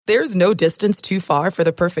There's no distance too far for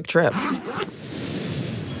the perfect trip.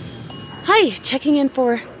 Hi, checking in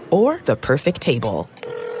for... Or the perfect table.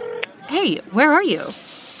 Hey, where are you?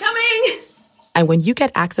 Coming! And when you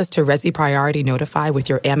get access to Resi Priority Notify with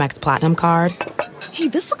your Amex Platinum card... Hey,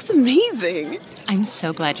 this looks amazing. I'm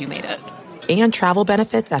so glad you made it. And travel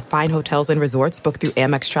benefits at fine hotels and resorts booked through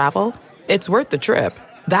Amex Travel, it's worth the trip.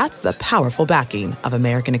 That's the powerful backing of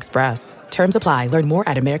American Express. Terms apply. Learn more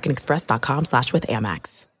at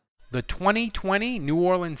americanexpress.com/withAmex. The 2020 New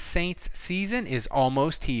Orleans Saints season is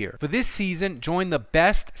almost here. For this season, join the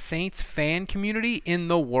best Saints fan community in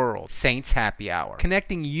the world, Saints Happy Hour,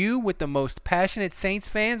 connecting you with the most passionate Saints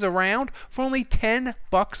fans around for only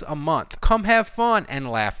 $10 a month. Come have fun and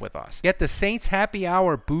laugh with us. Get the Saints Happy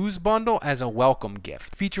Hour booze bundle as a welcome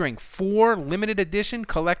gift, featuring 4 limited edition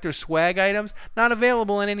collector swag items not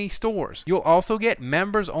available in any stores. You'll also get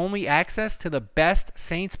members-only access to the best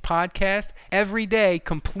Saints podcast every day,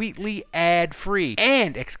 completely ad-free,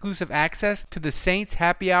 and exclusive access to the Saints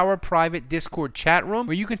Happy Hour private Discord chat room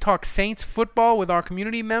where you can talk Saints football with our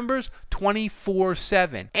community members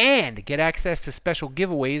 24/7 and get access to special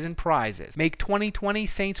giveaways and prizes. Make 2020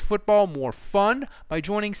 Saints football more fun by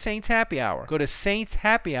joining Saints Happy Hour. Go to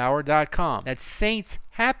saintshappyhour.com. That's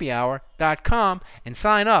saintshappyhour.com and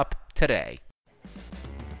sign up today.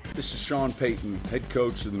 This is Sean Payton, head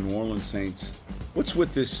coach of the New Orleans Saints. What's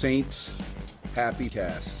with this Saints Happy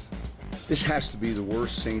Cast? This has to be the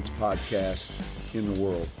worst Saints podcast in the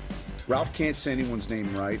world. Ralph can't say anyone's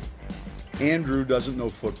name right. Andrew doesn't know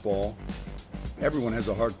football. Everyone has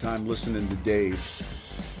a hard time listening to Dave.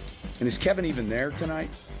 And is Kevin even there tonight?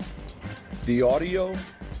 The audio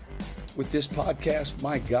with this podcast,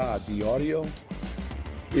 my God, the audio,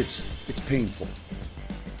 it's painful.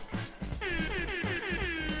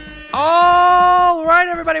 All right,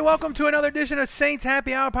 everybody, welcome to another edition of Saints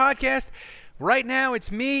Happy Hour podcast. Right now, it's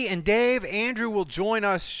me and Dave. Andrew will join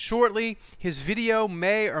us shortly. His video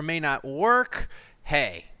may or may not work.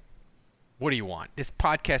 Hey, what do you want? This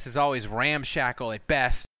podcast is always ramshackle at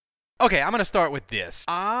best. Okay, I'm going to start with this.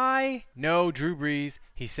 I know Drew Brees.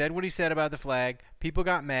 He said what he said about the flag. People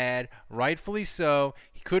got mad, rightfully so.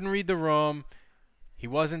 He couldn't read the room. He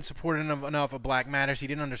wasn't supportive enough of Black Matters. He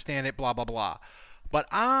didn't understand it, blah, blah, blah. But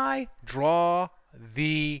I draw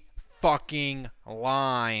the fucking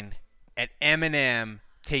line at Eminem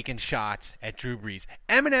taking shots at Drew Brees.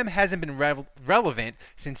 Eminem hasn't been relevant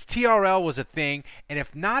since TRL was a thing, and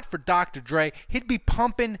if not for Dr. Dre, he'd be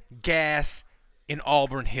pumping gas in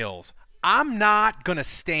Auburn Hills. I'm not going to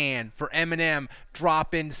stand for Eminem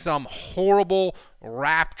dropping some horrible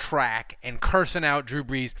rap track and cursing out Drew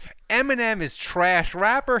Brees. Eminem is trash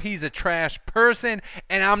rapper, he's a trash person,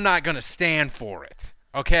 and I'm not going to stand for it.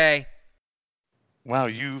 Okay? Wow,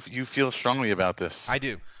 you feel strongly about this. I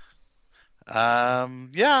do.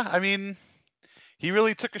 Yeah, I mean, he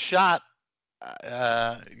really took a shot.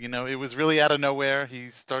 It was really out of nowhere. He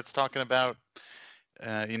starts talking about,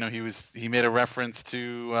 he made a reference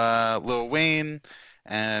to Lil Wayne,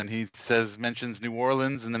 and he mentions New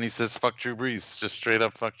Orleans, and then he says, fuck Drew Brees, just straight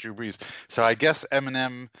up fuck Drew Brees. So I guess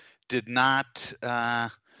Eminem did not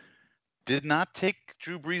take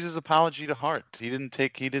Drew Brees' apology to heart.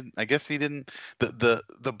 The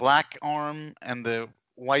black arm and the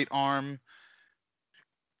white arm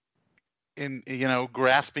in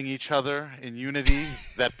grasping each other in unity,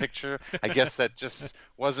 that picture, I guess that just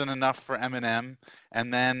wasn't enough for Eminem.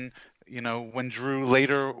 And then when Drew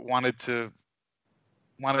later wanted to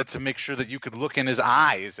make sure that you could look in his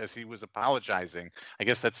eyes as he was apologizing, I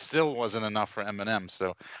guess that still wasn't enough for Eminem.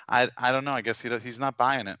 So I don't know, I guess he's not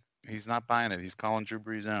buying it. He's He's calling Drew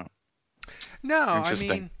Brees out. No,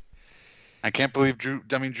 Interesting. I mean, I can't believe Drew.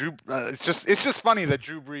 It's just funny that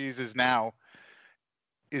Drew Brees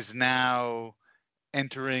is now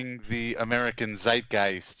entering the American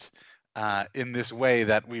zeitgeist in this way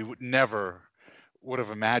that we never would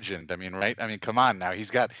have imagined. I mean, right? I mean, come on now.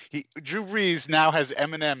 Drew Brees now has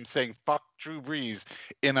Eminem saying "fuck Drew Brees"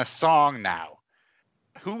 in a song now.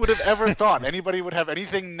 Who would have ever thought anybody would have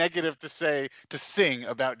anything negative to sing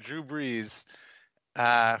about Drew Brees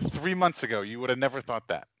 3 months ago? You would have never thought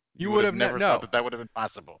that. You would have never thought that would have been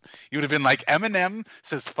possible. You would have been like, Eminem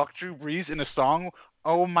says "fuck Drew Brees" in a song.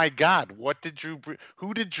 Oh my God! Who did Drew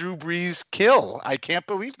Brees kill? I can't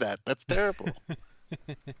believe that. That's terrible.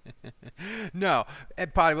 No,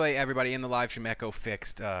 and by the way, everybody in the live stream, Echo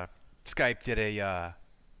fixed. Skype did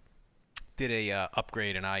a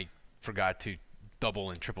upgrade, and I forgot to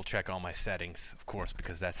double and triple check all my settings, of course,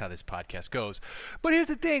 because that's how this podcast goes. But here's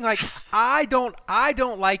the thing, like, I don't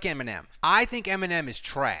like Eminem. I think Eminem is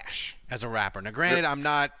trash as a rapper. Now, granted, I'm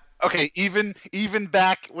not Okay, even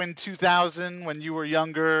back when 2000, when you were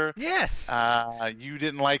younger, Yes. you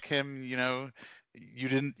didn't like him. You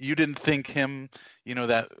didn't think him.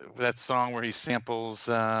 That song where he samples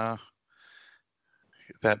that,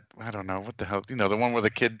 I don't know what the hell. The one where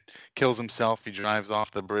the kid kills himself. He drives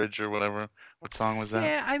off the bridge or whatever. What song was that?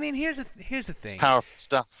 Yeah, I mean, here's the It's thing. powerful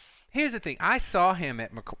stuff. Here's the thing. I saw him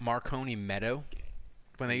at Marconi Meadow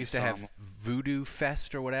when they used to have Voodoo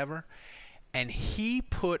Fest or whatever, and he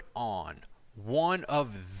put on one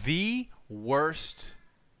of the worst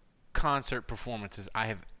concert performances I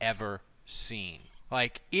have ever seen.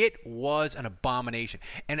 Like, it was an abomination.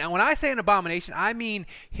 And when I say an abomination, I mean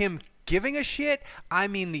him giving a shit. I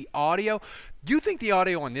mean the audio. You think the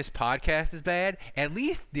audio on this podcast is bad? At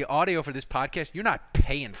least the audio for this podcast, you're not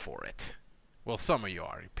paying for it. Well, some of you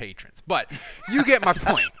are patrons. But you get my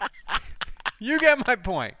point. You get my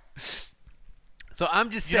point. So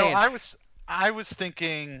I'm just saying. I was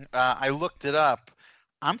thinking, I looked it up.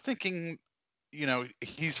 I'm thinking,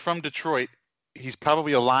 he's from Detroit. He's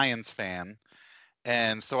probably a Lions fan.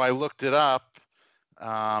 And so I looked it up,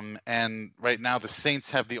 and right now the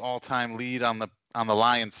Saints have the all-time lead on the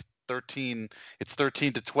Lions. 13. It's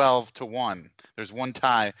 13-12 to 1. There's one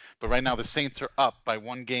tie, but right now the Saints are up by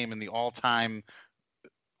one game in the all-time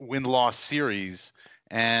win-loss series.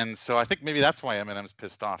 And so I think maybe that's why Eminem's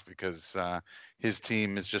pissed off, because his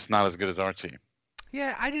team is just not as good as our team.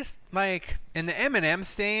 Yeah, I just and the Eminem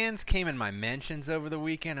stands came in my mentions over the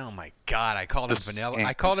weekend. Oh my God, I called him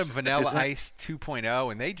Vanilla Ice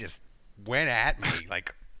 2.0, and they just went at me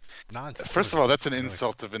like nonsense. First of all, that's an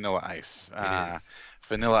insult to Vanilla Ice. It is.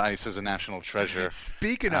 Vanilla Ice is a national treasure.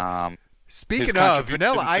 Speaking of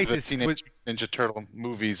Vanilla Ice, the Teenage Ninja Turtle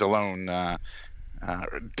movies alone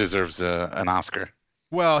deserves an Oscar.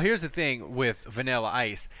 Well, here's the thing with Vanilla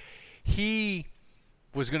Ice. He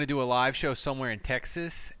was going to do a live show somewhere in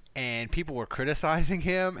Texas, and people were criticizing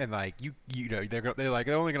him, and like they're like,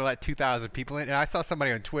 they're only going to let 2,000 people in. And I saw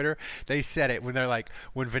somebody on Twitter, they said it when they're like,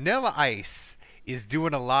 when Vanilla Ice is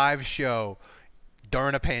doing a live show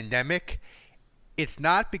during a pandemic, it's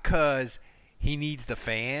not because he needs the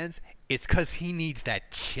fans, it's because he needs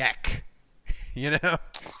that check.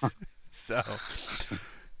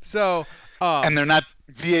 So and they're not.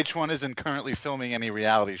 VH1 isn't currently filming any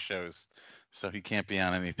reality shows, so he can't be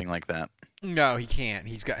on anything like that. No, he can't.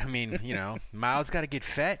 He's got. I mean, Miles got to get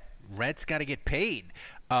fed. Rent's got to get paid.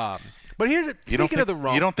 But here's speaking of the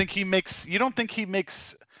wrong. You don't think he makes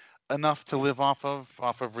enough to live off of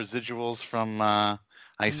residuals from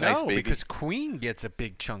Ice Ice Baby? No, because Queen gets a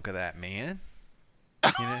big chunk of that, man.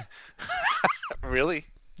 Really?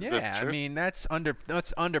 Yeah, I mean that's under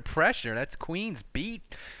pressure. That's Queen's beat.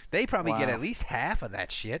 They probably get at least half of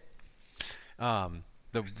that shit.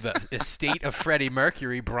 The estate of Freddie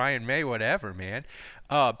Mercury, Brian May, whatever, man.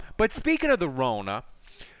 But speaking of the Rona,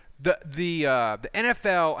 the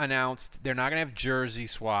NFL announced they're not gonna have jersey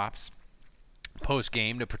swaps post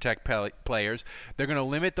game to protect players. They're gonna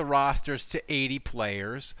limit the rosters to 80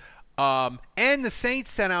 players. And the Saints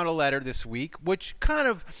sent out a letter this week, which kind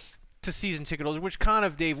of to season ticket holders, which kind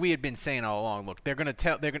of, Dave, we had been saying all along. Look, they're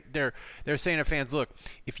saying to fans, look,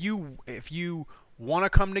 if you want to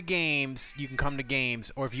come to games, you can come to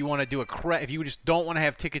games, or if you want to do if you just don't want to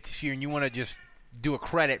have tickets this year and you want to just do a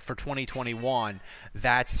credit for 2021,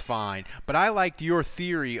 that's fine. But I liked your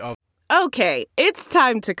theory of. Okay, it's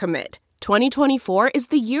time to commit. 2024 is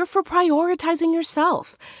the year for prioritizing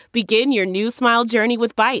yourself. Begin your new smile journey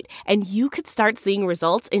with Byte, and you could start seeing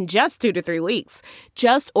results in just 2 to 3 weeks.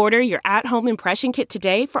 Just order your at-home impression kit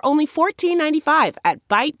today for only $14.95 at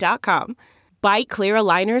Byte.com. Byte Clear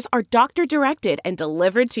aligners are doctor-directed and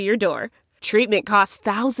delivered to your door. Treatment costs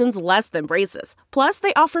thousands less than braces. Plus,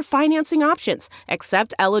 they offer financing options,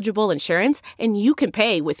 accept eligible insurance, and you can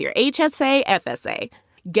pay with your HSA FSA.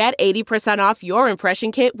 Get 80% off your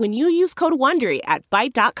impression kit when you use code WONDERY at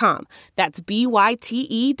Byte.com. That's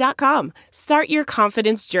BYTE.com. Start your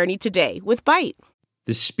confidence journey today with Byte.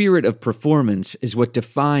 The spirit of performance is what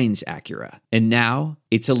defines Acura. And now,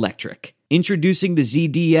 it's electric. Introducing the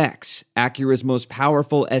ZDX, Acura's most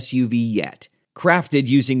powerful SUV yet. Crafted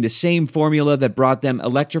using the same formula that brought them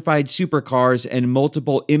electrified supercars and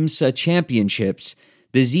multiple IMSA championships,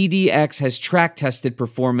 the ZDX has track-tested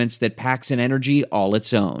performance that packs an energy all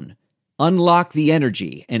its own. Unlock the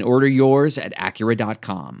energy and order yours at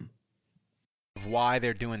Acura.com. Why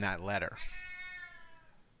they're doing that letter.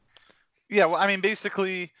 Yeah, well, I mean,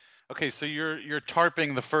 basically, okay, so you're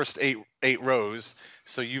tarping the first eight rows,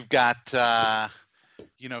 so you've got,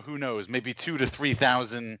 who knows, maybe 2,000 to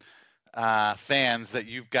 3,000 fans that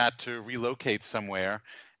you've got to relocate somewhere,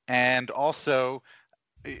 and also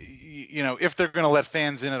if they're going to let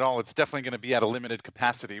fans in at all, it's definitely going to be at a limited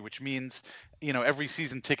capacity, which means, every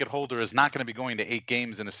season ticket holder is not going to be going to 8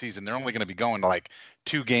 games in a season. They're only going to be going to like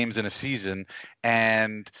 2 games in a season.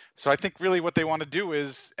 And so I think really what they want to do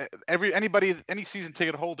is any season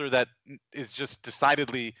ticket holder that is just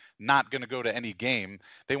decidedly not going to go to any game,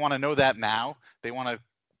 they want to know that now. They want to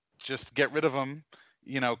just get rid of them,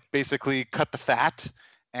 basically cut the fat.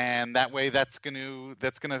 And that way that's going to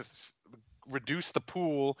reduce the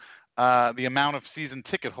pool, the amount of season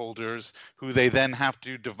ticket holders who they then have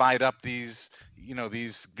to divide up these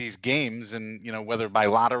games, and whether by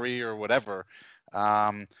lottery or whatever. So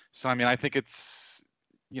I mean, I think it's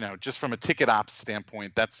just from a ticket ops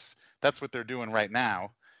standpoint, that's what they're doing right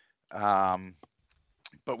now.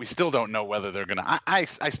 But we still don't know whether they're gonna. I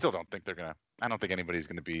still don't think they're gonna. I don't think anybody's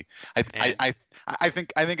gonna be. I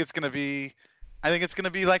think it's gonna be. I think it's gonna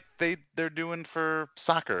be like they're doing for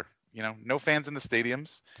soccer. No fans in the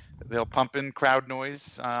stadiums. They'll pump in crowd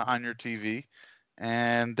noise on your TV,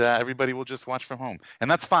 and everybody will just watch from home, and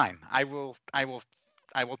that's fine. I will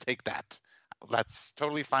take that. That's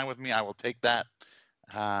totally fine with me. I will take that.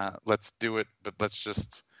 Let's do it, but let's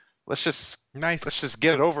just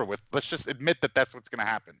get it over with. Let's just admit that that's what's going to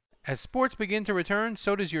happen. As sports begin to return,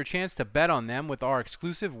 so does your chance to bet on them with our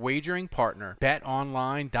exclusive wagering partner,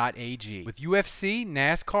 betonline.ag. With UFC,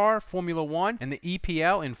 NASCAR, Formula One, and the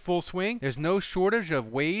EPL in full swing, there's no shortage of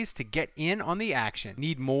ways to get in on the action.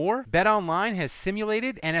 Need more? BetOnline has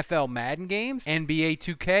simulated NFL Madden games, NBA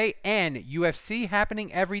 2K, and UFC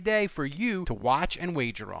happening every day for you to watch and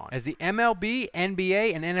wager on. As the MLB,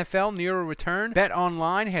 NBA, and NFL near a return,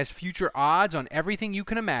 BetOnline has future odds on everything you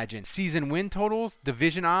can imagine. Season win totals,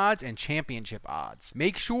 division odds, and championship odds.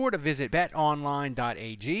 Make sure to visit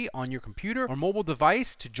betonline.ag on your computer or mobile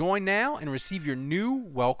device to join now and receive your new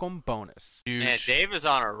welcome bonus. Huge. Man, Dave is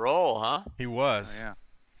on a roll, huh? He was. Yeah.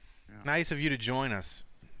 Nice of you to join us,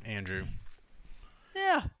 Andrew.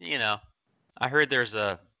 Yeah, I heard there's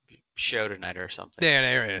a show tonight or something.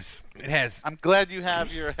 There is. It has. I'm glad you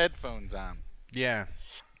have your headphones on. Yeah.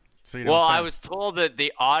 So I was told that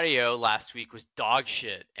the audio last week was dog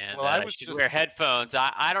shit, and I should wear headphones.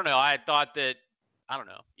 I don't know. I thought that,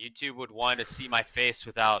 YouTube would want to see my face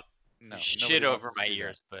without shit over my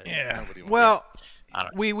ears. But yeah. Well,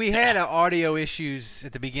 we had audio issues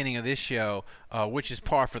at the beginning of this show, which is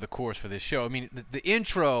par for the course for this show. I mean, the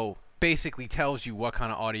intro basically tells you what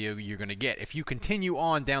kind of audio you're going to get. If you continue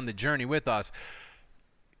on down the journey with us,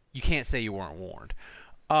 you can't say you weren't warned.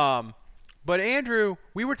 But Andrew,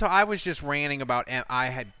 I was just ranting about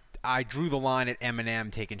I drew the line at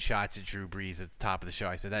Eminem taking shots at Drew Brees at the top of the show.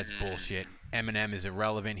 I said that's bullshit. Eminem is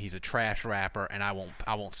irrelevant. He's a trash rapper, and I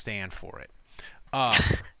won't stand for it. I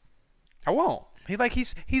won't.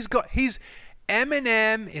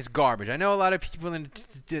 Eminem is garbage. I know a lot of people in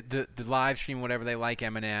the live stream, whatever, they like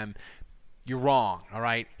Eminem. You're wrong. All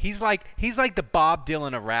right. He's like the Bob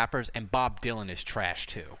Dylan of rappers, and Bob Dylan is trash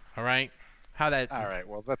too. All right. All right.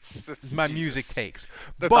 Well, that's my music takes.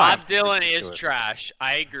 Bob Dylan is trash.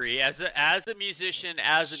 I agree. As a musician,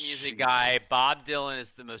 as a music guy, Bob Dylan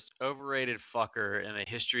is the most overrated fucker in the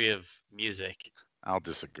history of music. I'll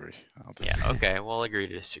disagree. Yeah. Okay. We'll agree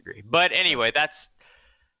to disagree. But anyway,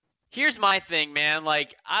 here's my thing, man.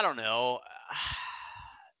 Like, I don't know.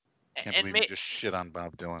 Can't believe you just shit on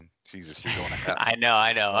Bob Dylan. Jesus, you're going to hell. I know.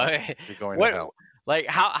 You're going to hell. Like,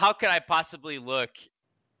 how could I possibly look?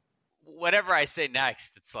 Whatever I say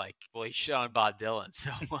next, it's like, well, he shit on Bob Dylan, so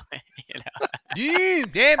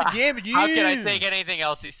Damn. How can I take anything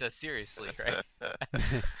else he says seriously, right?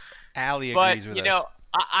 Allie agrees with us.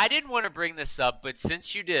 I didn't want to bring this up, but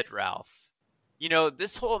since you did, Ralph,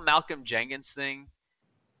 this whole Malcolm Jenkins thing,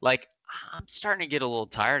 like, I'm starting to get a little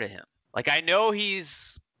tired of him. Like, I know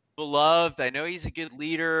he's beloved, I know he's a good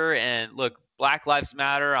leader, and look, Black Lives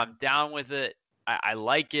Matter, I'm down with it, I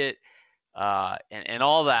like it, and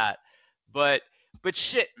all that. But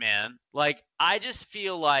shit, man, like, I just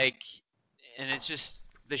feel like, and it's just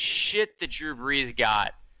the shit that Drew Brees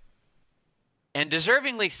got, and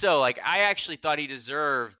deservingly so. Like, I actually thought he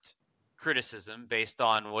deserved criticism based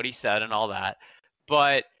on what he said and all that.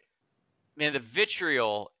 But, man, the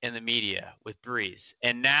vitriol in the media with Brees,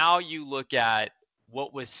 and now you look at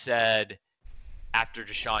what was said after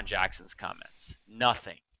Deshaun Jackson's comments.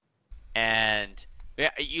 Nothing. And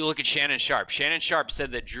you look at Shannon Sharp. Shannon Sharp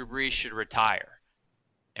said that Drew Brees should retire.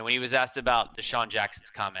 And when he was asked about Deshaun Jackson's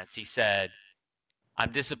comments, he said,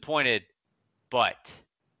 I'm disappointed, but.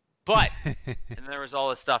 And there was all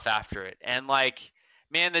this stuff after it. And, like,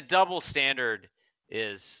 man, the double standard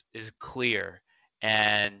is clear.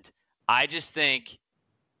 And I just think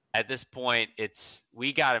at this point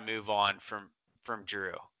we got to move on from from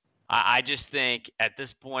Drew. I just think at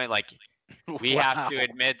this point, like, we have to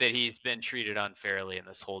admit that he's been treated unfairly in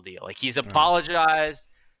this whole deal. Like, he's apologized.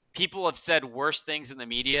 People have said worse things in the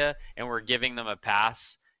media, and we're giving them a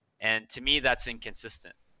pass. And to me, that's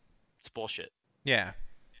inconsistent. It's bullshit. Yeah.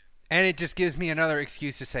 And it just gives me another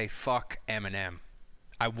excuse to say, fuck Eminem.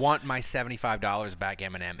 I want my $75 back,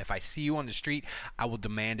 Eminem. If I see you on the street, I will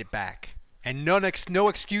demand it back. And no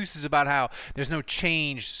excuses about how there's no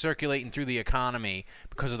change circulating through the economy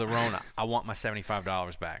because of the Rona. I want my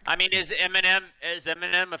 $75 back. I mean, is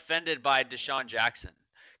Eminem offended by Deshaun Jackson?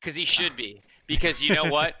 Because he should be. Because you know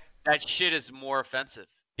what? That shit is more offensive.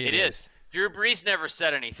 It is. Drew Brees never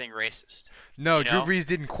said anything racist. No, Drew Brees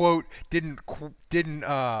didn't quote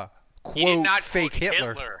fake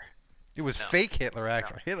Hitler. It was fake Hitler,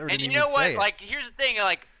 actually. No. Hitler didn't even say it. And you know what? Like, here's the thing.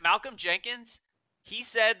 Like, Malcolm Jenkins, he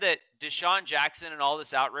said that Deshaun Jackson and all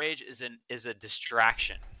this outrage is a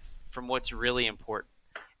distraction from what's really important.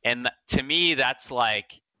 And to me, that's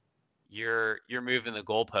like you're moving the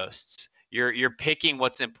goalposts. You're picking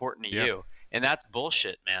what's important to you, and that's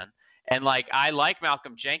bullshit, man. And like, I like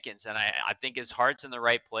Malcolm Jenkins, and I think his heart's in the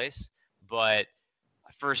right place. But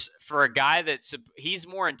for a guy he's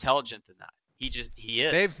more intelligent than that. He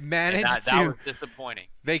is. They've managed that was disappointing.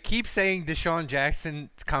 They keep saying Deshaun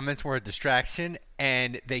Jackson's comments were a distraction,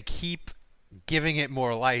 and they keep giving it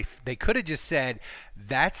more life. They could have just said,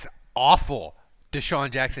 that's awful,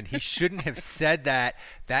 Deshaun Jackson. He shouldn't have said that.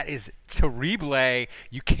 That is terrible.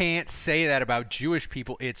 You can't say that about Jewish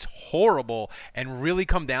people. It's horrible, and really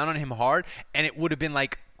come down on him hard, and it would have been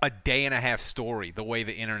like a day and a half story the way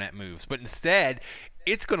the internet moves. But instead,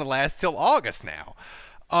 it's going to last till August now.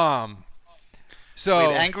 So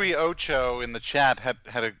wait, Angry Ocho in the chat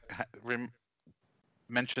had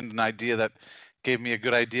mentioned an idea that gave me a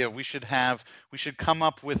good idea. We should come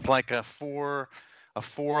up with like a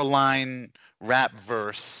four-line rap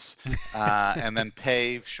verse, and then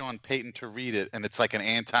pay Sean Payton to read it, and it's like an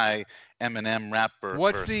anti-Eminem rap verse.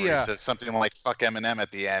 What's the where he says something like "fuck Eminem"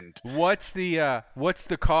 at the end? What's the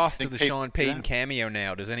cost of the Sean Payton cameo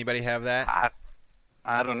now? Does anybody have that?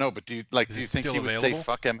 I don't know, but do you think he would say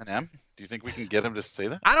 "fuck Eminem"? Do you think we can get him to say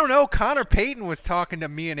that? I don't know. Connor Payton was talking to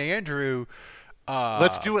me and Andrew.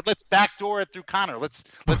 Let's do it. Let's backdoor it through Connor. Let's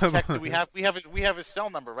text. We have his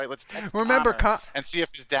cell number, right? Let's text. Remember, Connor and see if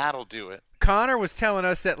his dad will do it. Connor was telling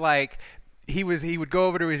us that like he would go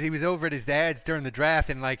over to he was over at his dad's during the draft,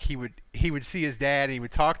 and like he would see his dad and he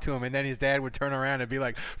would talk to him, and then his dad would turn around and be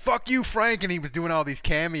like, "Fuck you, Frank," and he was doing all these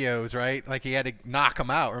cameos, right? Like he had to knock him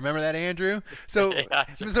out. Remember that, Andrew? So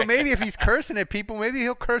so maybe if he's cursing at people, maybe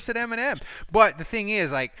he'll curse at Eminem. But the thing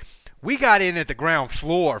is, like, we got in at the ground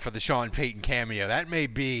floor for the Sean Payton cameo. It may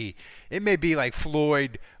be like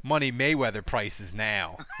Floyd Money Mayweather prices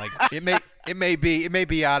now. Like it may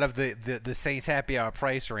be out of the Saints Happy Hour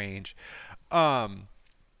price range. But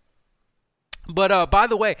by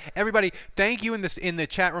the way, everybody, thank you in the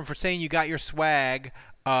chat room for saying you got your swag.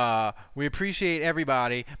 We appreciate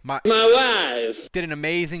everybody. My wife did an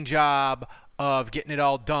amazing job of getting it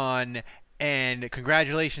all done. And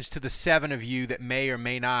congratulations to the 7 of you that may or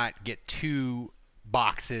may not get 2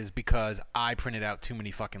 boxes because I printed out too many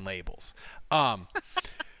fucking labels. Hashtag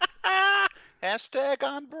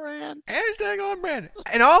on brand. Hashtag on brand.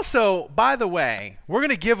 And also, by the way, we're going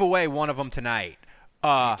to give away one of them tonight.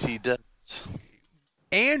 He does.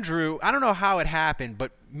 Andrew, I don't know how it happened,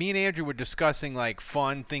 but me and Andrew were discussing like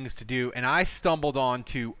fun things to do, and I stumbled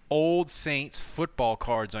onto old Saints football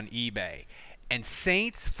cards on eBay. And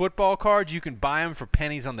Saints football cards, you can buy them for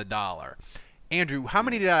pennies on the dollar. Andrew, how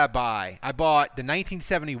many did I buy? I bought the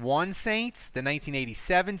 1971 Saints, the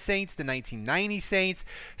 1987 Saints, the 1990 Saints,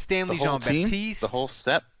 Stanley Jean-Baptiste. The whole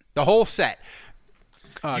set? The whole set.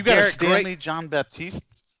 You got a Stanley Jean-Baptiste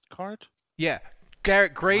card? Yeah.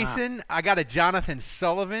 Garrett Grayson. Wow. I got a Jonathan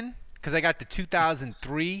Sullivan because I got the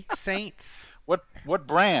 2003 Saints. What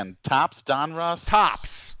brand? Topps, Donruss?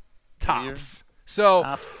 Topps. So...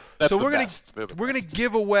 Topps. So we're gonna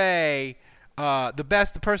give away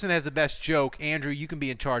the person that has the best joke. Andrew, you can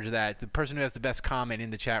be in charge of that. The person who has the best comment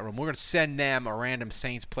in the chat room, we're gonna send them a random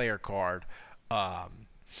Saints player card. Ralph,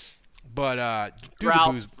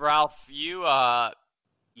 you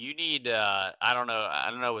need I don't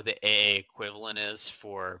know what the AA equivalent is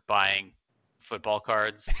for buying football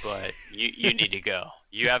cards, but you need to go.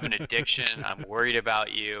 You have an addiction. I'm worried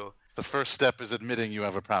about you. The first step is admitting you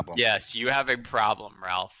have a problem. Yes, you have a problem,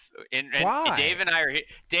 Ralph. And why? Dave and I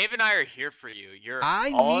are here for you.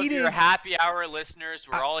 All of your happy hour listeners.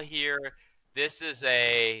 We're all here. This is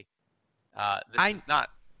a. Is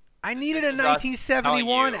not. I needed a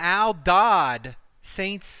 1971 Al Dodd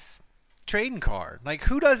Saints trading card. Like,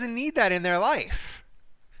 who doesn't need that in their life?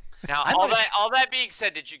 Now, all that being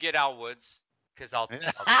said, did you get Al Woods? Because I'll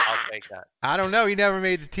take that. I don't know. He never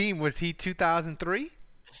made the team. Was he 2003?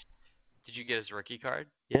 Did you get his rookie card?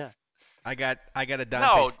 Yeah. I got a Dante.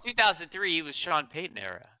 No, 2003 he was Sean Payton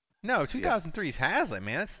era. No, 2003 is Haslett,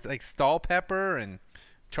 man. That's like Stahlpepper and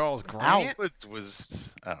Charles Grant. Al Woods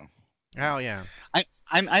was. Oh yeah.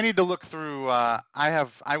 I need to look through.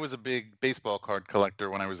 I was a big baseball card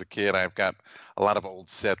collector when I was a kid. I've got a lot of old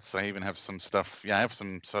sets. I even have some stuff. Yeah, I have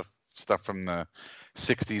some stuff from the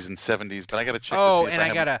 60s and 70s. But I got to check. Oh, to see and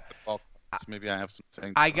if I got a. Maybe I have some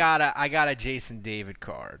things. I got a Jason David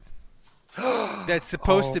card. That's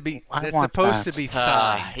supposed to be. That's supposed to be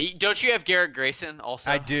signed. Don't you have Garrett Grayson also?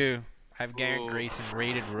 I do. I have Garrett Grayson,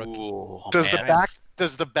 rated rookie. Ooh, Does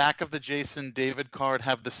the back of the Jason David card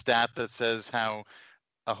have the stat that says how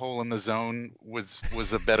a hole in the zone was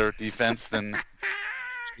a better defense than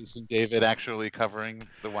Jason David actually covering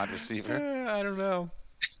the wide receiver? I don't know.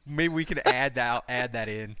 Maybe we could add that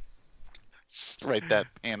in. Just write that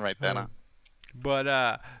on.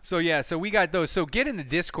 But so we got those. So get in the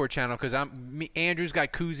Discord channel because Andrew's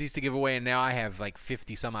got koozies to give away, and now I have like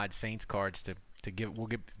 50 some odd Saints cards to give. We'll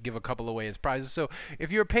give a couple away as prizes. So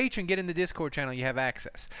if you're a patron, get in the Discord channel. You have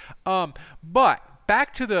access. But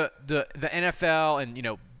back to the NFL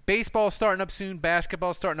and baseball starting up soon,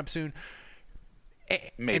 basketball starting up soon.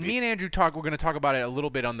 Maybe. And me and Andrew we're going to talk about it a little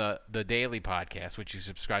bit on the daily podcast, which you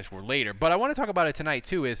subscribe for later. But I want to talk about it tonight,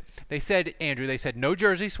 too, is they said no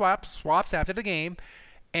jersey swaps after the game.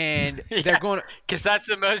 And they're going to – because that's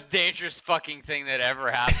the most dangerous fucking thing that ever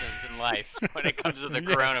happens in life when it comes to the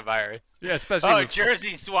coronavirus. Yeah, especially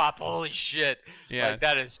jersey swap. Holy shit. Yeah. Like,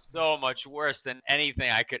 that is so much worse than anything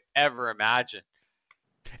I could ever imagine.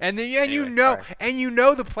 And then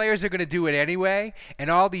the players are going to do it anyway, and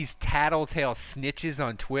all these tattletale snitches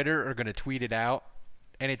on Twitter are going to tweet it out,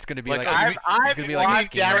 and it's going to be like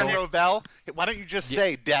Darren Rovell. Why don't you just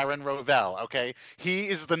say Darren Rovell? Okay, he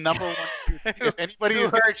is the number one. If anybody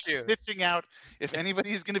is snitching out, if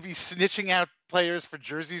anybody is going to be snitching out players for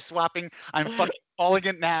jersey swapping, I'm fucking calling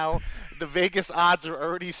it now. The Vegas odds are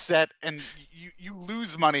already set, and you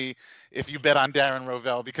lose money if you bet on Darren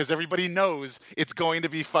Rovell because everybody knows it's going to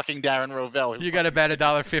be fucking Darren Rovell. You got to bet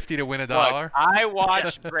 $1.50 to win $1. Look, I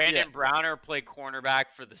watched Brandon Browner play cornerback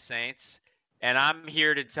for the Saints, and I'm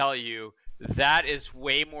here to tell you that is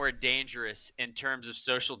way more dangerous in terms of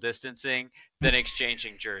social distancing than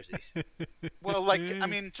exchanging jerseys. Well, I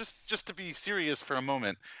mean, just to be serious for a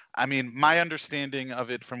moment, I mean, my understanding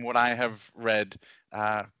of it from what I have read,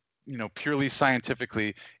 purely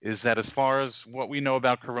scientifically, is that as far as what we know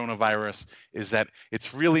about coronavirus is that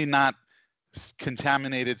it's really not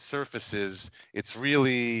contaminated surfaces. It's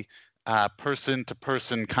really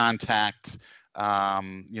person-to-person contact,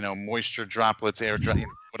 moisture droplets, air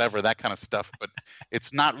droplets, whatever, that kind of stuff. But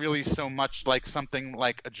it's not really so much like something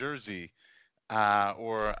like a jersey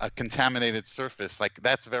or a contaminated surface. Like,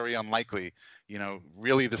 that's very unlikely.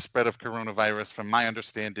 Really the spread of coronavirus, from my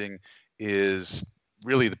understanding, is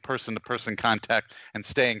really the person-to-person contact and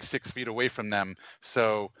staying 6 feet away from them.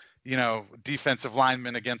 So, defensive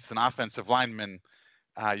lineman against an offensive lineman,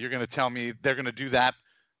 you're going to tell me they're going to do that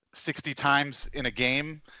 60 times in a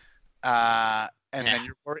game, and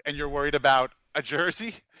you're worried about a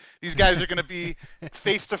jersey? These guys are going to be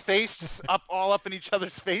face-to-face, all up in each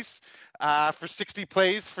other's face for 60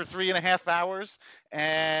 plays for 3.5 hours,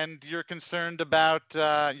 and you're concerned about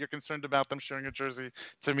them sharing a jersey.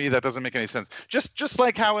 To me, that doesn't make any sense. Just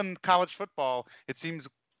like how in college football, it seems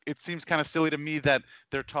kind of silly to me that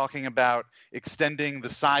they're talking about extending the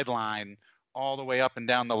sideline all the way up and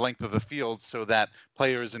down the length of the field so that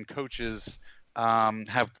players and coaches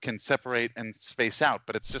can separate and space out.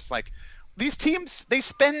 But it's just like these teams, they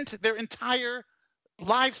spend their entire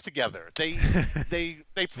lives together. They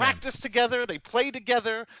practice together, they play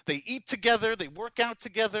together, they eat together, they work out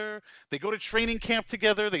together, they go to training camp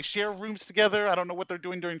together, they share rooms together. I don't know what they're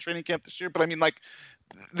doing during training camp this year, but I mean, like,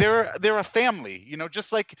 they're a family,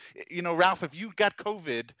 just like, Ralph, if you got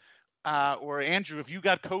COVID, or Andrew, if you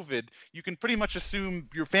got COVID, you can pretty much assume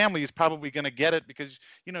your family is probably going to get it because,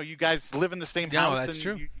 you guys live in the same house. That's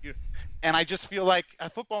true. And I just feel like a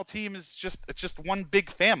football team is just one big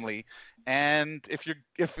family. And if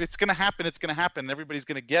it's going to happen, it's going to happen. Everybody's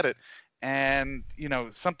going to get it. And,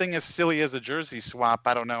 something as silly as a jersey swap,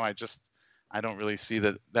 I don't know. I don't really see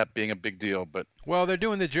that being a big deal. But well, they're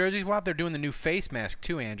doing the jersey swap. They're doing the new face mask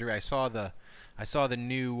too, Andrew. I saw the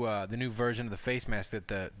new version of the face mask that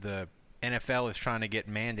the NFL is trying to get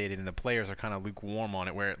mandated, and the players are kind of lukewarm on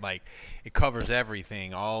it, where it covers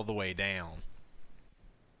everything all the way down.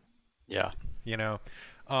 Yeah.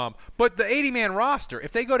 But the 80-man roster,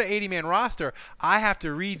 if they go to 80-man roster, I have to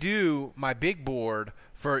redo my big board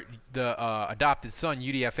for the adopted son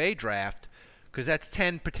UDFA draft because that's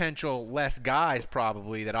 10 potential less guys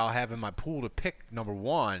probably that I'll have in my pool to pick number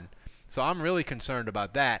 1. So I'm really concerned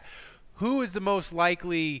about that. Who is the most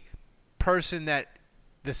likely person that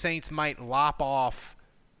the Saints might lop off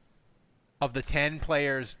of the 10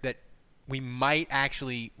 players that we might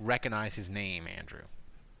actually recognize his name, Andrew?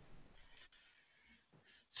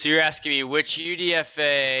 So you're asking me which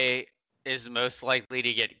UDFA is most likely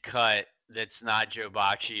to get cut that's not Joe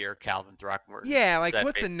Bocci or Calvin Throckmorton? Yeah, like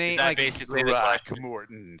what's the name? Like basically the question?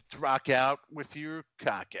 Throckmorton, throck out with your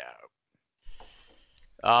cock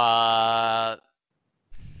out.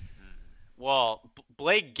 Well,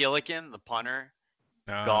 Blake Gilligan, the punter,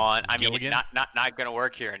 gone. I mean, not going to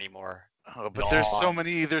work here anymore. Oh, but there's so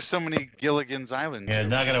many Gilligan's Island. Yeah,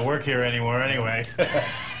 not going to work here anymore anyway.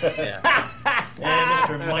 Yeah. Yeah,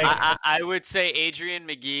 Mr. Mike. I would say Adrian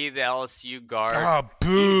McGee, the LSU guard. Oh,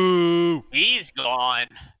 boo! He's gone.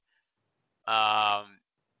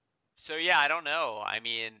 So yeah, I don't know. I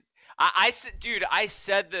mean, I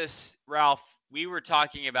said this, Ralph. We were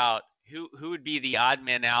talking about who would be the odd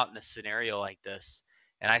man out in a scenario like this,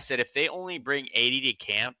 and I said if they only bring 80 to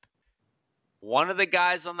camp, one of the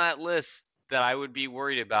guys on that list that I would be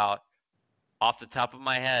worried about, off the top of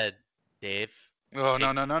my head, Dave. Oh,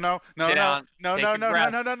 no. Take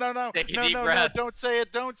a deep breath. Don't say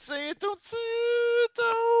it.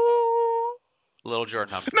 Little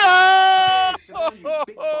Jordan Humphrey. No!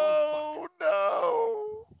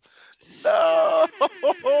 No!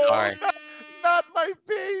 Sorry. Not my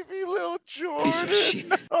baby, little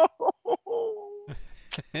Jordan. No.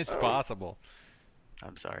 It's possible.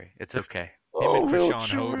 I'm sorry. It's okay. Him and little Krishan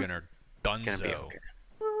Hogan are It's gonna be dunzo.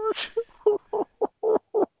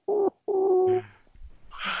 okay.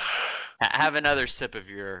 Have another sip of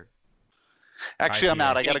your. Actually, IPA. I'm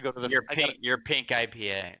out. I gotta go to the. Your pink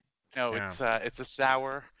IPA. No, Yeah. it's a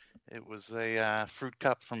sour. It was a fruit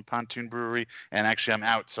cup from Pontoon Brewery, and actually I'm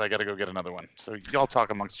out, so I got to go get another one. So y'all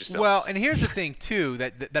talk amongst yourselves. Well, and here's the thing too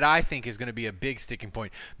that I think is going to be a big sticking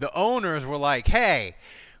point. The owners were like, "Hey,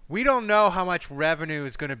 we don't know how much revenue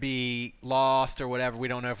is going to be lost or whatever. We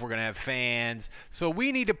don't know if we're going to have fans, so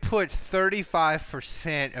we need to put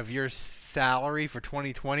 35% of your salary for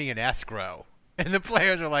 2020 in escrow." And the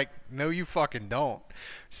players are like, "No, you fucking don't."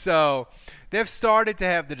 So they've started to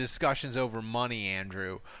have the discussions over money,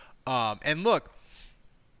 Andrew. And look,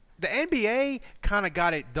 the NBA kind of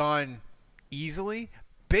got it done easily.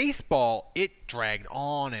 Baseball, it dragged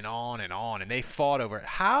on and on and on, and they fought over it.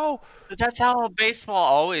 How? That's how baseball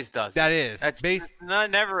always does. That is. It's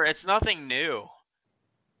never. It's nothing new.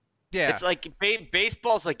 Yeah. It's like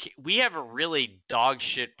baseball's like we have a really dog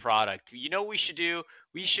shit product. You know what we should do?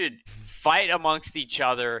 We should fight amongst each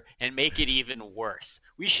other and make it even worse.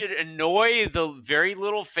 We should annoy the very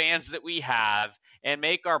little fans that we have and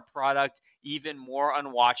make our product even more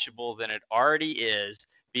unwatchable than it already is,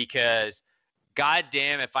 because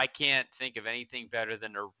goddamn if I can't think of anything better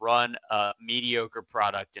than to run a mediocre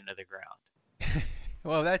product into the ground.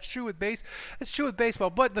 Well, that's true with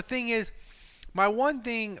baseball. But the thing is, my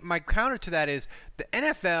counter to that is the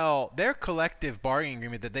NFL, their collective bargaining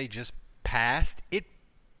agreement that they just passed,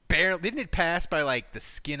 didn't it pass by like the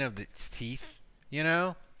skin of its teeth, you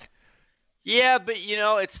know? Yeah, but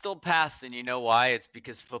it's still passed, and you know why? It's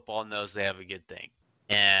because football knows they have a good thing.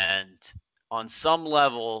 And on some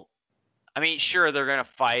level, I mean, sure, they're going to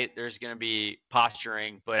fight. There's going to be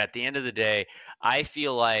posturing, but at the end of the day, I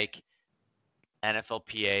feel like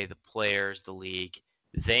NFLPA, the players, the league,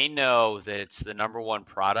 they know that it's the number one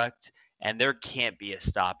product, and there can't be a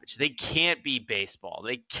stoppage. They can't be baseball.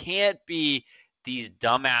 They can't be these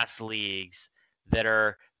dumbass leagues that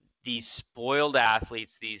are these spoiled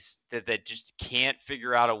athletes, that just can't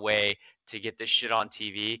figure out a way to get this shit on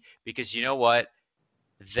TV, because you know what?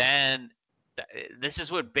 Then this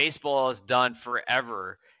is what baseball has done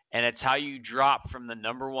forever, and it's how you drop from the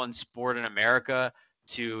number one sport in America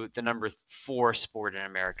to the number 4 sport in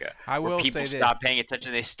America. I will say people this. stop paying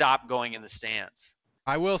attention. They stop going in the stands.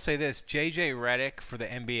 I will say this, JJ Redick for the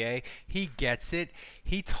NBA, he gets it.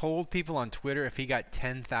 He told people on Twitter if he got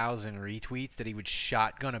 10,000 retweets that he would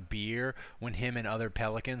shotgun a beer when him and other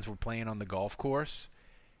Pelicans were playing on the golf course.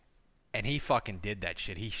 And he fucking did that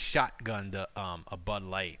shit. He shotgunned a Bud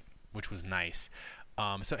Light, which was nice.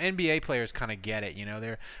 So NBA players kind of get it,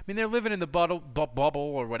 they're living in the bubble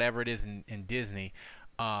or whatever it is in Disney.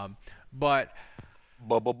 But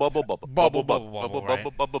Bubble butt.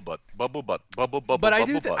 But I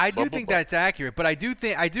do think that's accurate. But I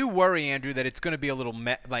do worry, Andrew, that it's going to be a little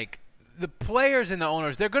the players and the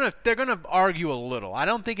owners, they're gonna argue a little. I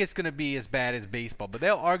don't think it's gonna be as bad as baseball, but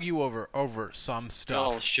they'll argue over some stuff.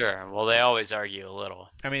 Oh, sure. Well, they always argue a little.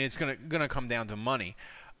 I mean, it's gonna come down to money.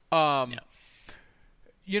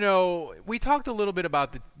 We talked a little bit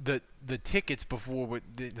about the tickets before with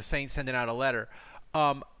the Saints sending out a letter.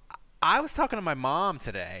 I was talking to my mom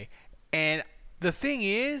today, and the thing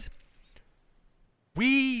is,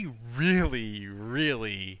 we really,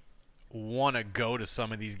 really want to go to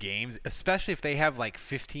some of these games, especially if they have like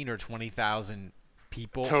 15 or 20,000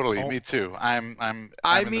 people. Totally, me too. I'm in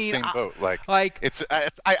the same boat. I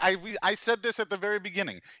said this at the very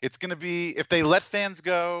beginning. It's going to be, if they let fans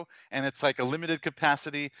go and it's like a limited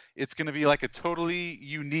capacity, it's going to be like a totally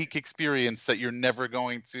unique experience that you're never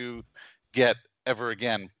going to get ever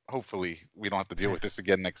again. Hopefully, we don't have to deal with this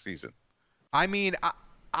again next season. I mean,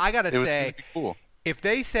 I gotta say, gonna be cool. If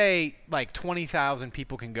they say like 20,000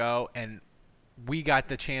 people can go and we got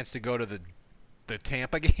the chance to go to the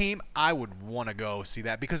Tampa game, I would want to go see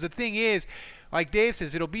that, because the thing is, like Dave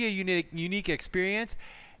says, it'll be a unique experience,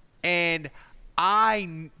 and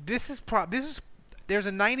there's a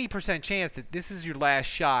 90% chance that this is your last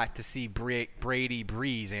shot to see Brady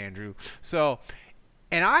Brees, Andrew. So,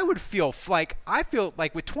 and I feel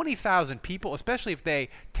like with 20,000 people, especially if they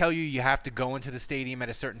tell you have to go into the stadium at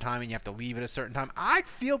a certain time and you have to leave at a certain time, I'd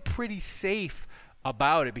feel pretty safe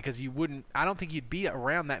about it, because I don't think you'd be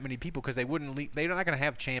around that many people, because they're not going to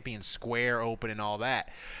have Champion Square open and all that.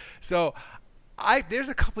 So there's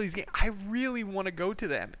a couple of these games I really want to go to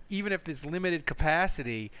them, even if it's limited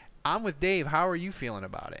capacity. I'm with Dave. How are you feeling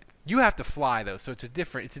about it? You have to fly though, so it's a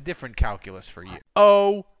different calculus for you.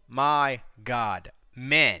 Oh my God.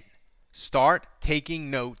 Men, start taking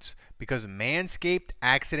notes, because Manscaped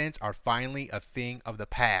accidents are finally a thing of the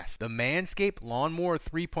past. The Manscaped Lawnmower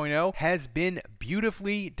 3.0 has been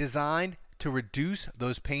beautifully designed to reduce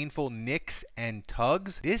those painful nicks and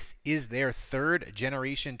tugs. This is their 3rd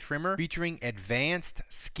generation trimmer featuring advanced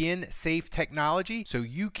skin-safe technology, so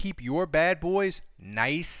you keep your bad boys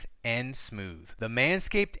nice and smooth. The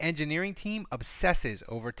Manscaped engineering team obsesses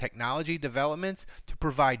over technology developments to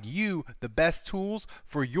provide you the best tools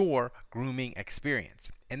for your grooming experience.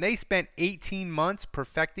 And they spent 18 months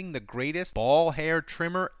perfecting the greatest ball hair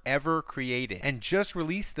trimmer ever created, and just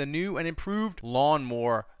released the new and improved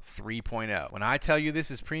Lawnmower 3.0. When I tell you this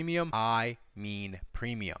is premium, I mean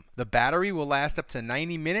premium. The battery will last up to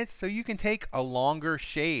 90 minutes, so you can take a longer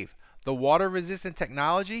shave. The water-resistant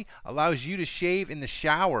technology allows you to shave in the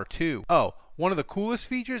shower, too. Oh, one of the coolest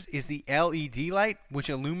features is the LED light, which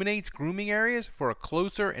illuminates grooming areas for a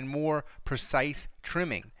closer and more precise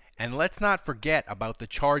trimming. And let's not forget about the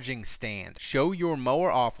charging stand. Show your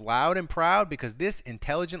mower off loud and proud, because this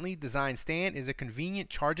intelligently designed stand is a convenient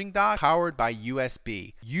charging dock powered by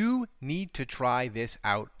USB. You need to try this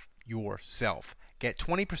out yourself. Get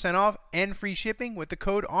 20% off and free shipping with the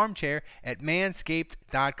code ARMCHAIR at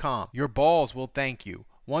manscaped.com. Your balls will thank you.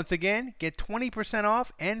 Once again, get 20%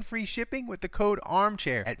 off and free shipping with the code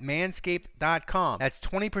ARMCHAIR at manscaped.com. That's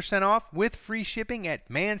 20% off with free shipping at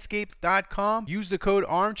manscaped.com. Use the code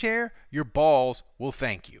ARMCHAIR. Your balls will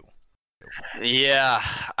thank you. Yeah,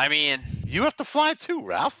 I mean, you have to fly too,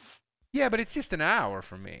 Ralph. Yeah, but it's just an hour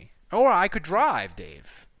for me. Or I could drive,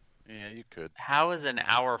 Dave. Yeah, you could. How is an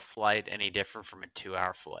hour flight any different from a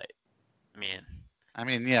 2-hour flight? I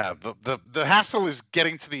mean, yeah, the hassle is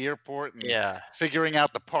getting to the airport and figuring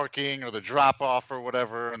out the parking or the drop off or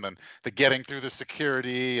whatever, and then the getting through the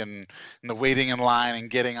security and the waiting in line and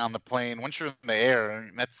getting on the plane. Once you're in the air, I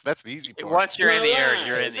mean, that's the easy part. Once you're in the air,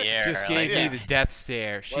 you're in the air. Just gave me the death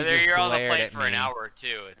stare. Whether you're on the plane for an hour or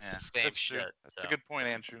two, it's the same that's shit. True. That's a good point,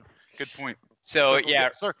 Andrew. Good point. So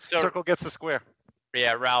circle gets the square.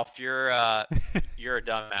 Yeah, Ralph, you're a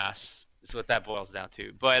dumbass. Is what that boils down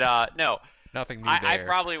to. But no. Nothing new there. I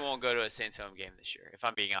probably won't go to a Saints home game this year, if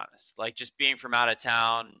I'm being honest. Like, just being from out of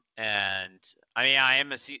town, and I mean, I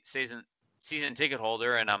am a season ticket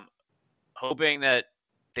holder, and I'm hoping that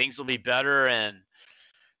things will be better and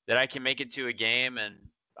that I can make it to a game. And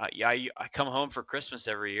I come home for Christmas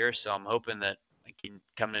every year, so I'm hoping that I can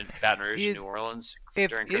come to Baton Rouge, New Orleans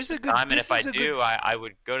during Christmas time. And if I do, I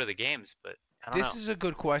would go to the games. But I don't know. This is a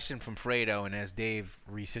good question from Fredo, and as Dave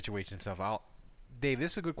resituates himself, Dave,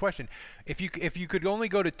 this is a good question. If you could only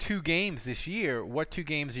go to 2 games this year, what 2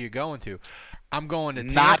 games are you going to? I'm going to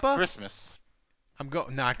Tampa. Not Christmas.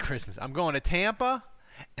 Not Christmas. I'm going to Tampa,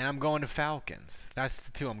 and I'm going to Falcons. That's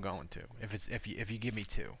the 2 I'm going to. If you give me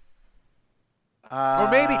 2.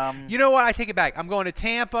 Or maybe, you know what? I take it back. I'm going to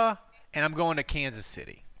Tampa, and I'm going to Kansas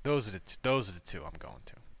City. Those are the 2 I'm going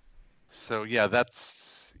to. So yeah,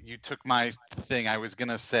 that's you took my thing. I was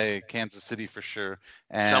gonna say Kansas City for sure.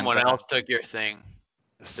 And Someone else took your thing.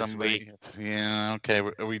 Somebody, yeah, okay.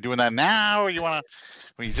 Are we doing that now, or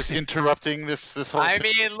were you just interrupting this whole? I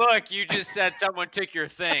mean, look, you just said someone took your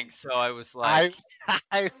thing, so I was like,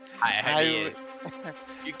 I mean,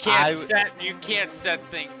 you can't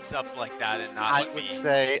set things up like that and not.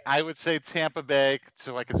 I would say Tampa Bay,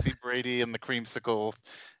 so I could see Brady and the creamsicle,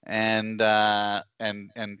 and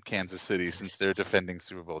Kansas City, since they're defending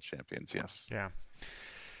Super Bowl champions. Yes. Yeah.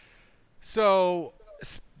 So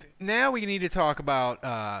now we need to talk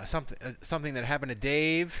about something that happened to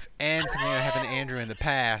Dave and something that happened to Andrew in the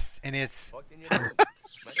past, and it's.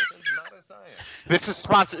 This is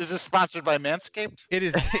sponsored. Is this sponsored by Manscaped? It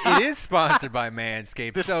is. It is sponsored by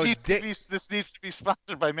Manscaped. This needs to be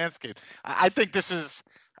sponsored by Manscaped. I think this is.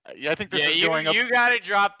 I think this is going up. You got to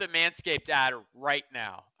drop the Manscaped ad right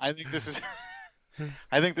now. I think this is.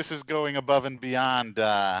 I think this is going above and beyond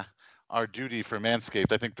our duty for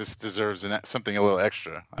Manscaped. I think this deserves something a little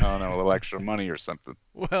extra. I don't know, a little extra money or something.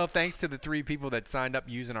 Well, thanks to the 3 people that signed up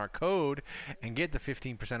using our code and get the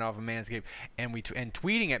 15% off of Manscaped, and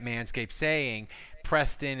tweeting at Manscaped saying,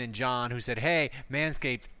 Preston and John, who said, "Hey,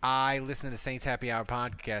 Manscaped, I listen to the Saints Happy Hour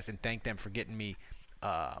podcast and thank them for getting me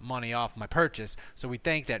money off my purchase." So we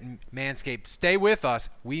thank that Manscaped. Stay with us.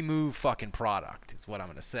 We move fucking product is what I'm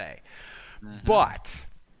going to say. Mm-hmm. But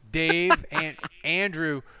Dave and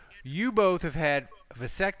Andrew, you both have had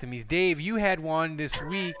vasectomies. Dave, you had one this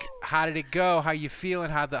week. How did it go? How you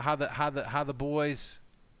feeling? How the boys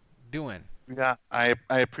doing? Yeah, I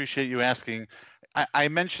appreciate you asking. I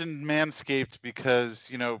mentioned Manscaped because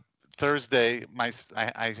Thursday I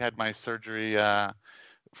had my surgery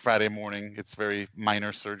Friday morning. It's very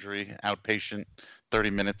minor surgery, outpatient,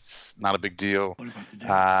 30 minutes, not a big deal. What about today?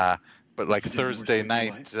 But like Thursday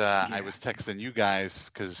night, I was texting you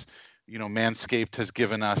guys because Manscaped has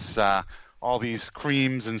given us all these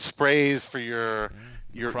creams and sprays for your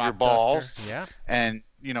balls. Duster. Yeah. And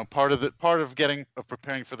part of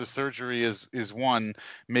preparing for the surgery is one,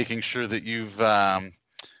 making sure that you've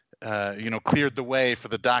cleared the way for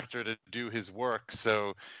the doctor to do his work.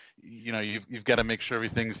 So you've got to make sure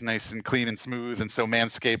everything's nice and clean and smooth. And so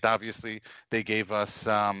Manscaped, obviously, they gave us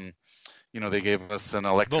an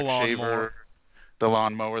electric shaver, the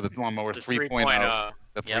lawnmower 3.0.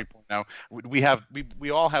 The 3.0. We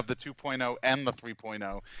all have the 2.0 and the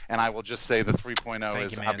 3.0, and I will just say the 3.0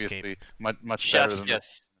 is obviously much better than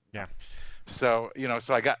this. Yeah. So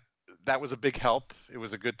so I got that was a big help. It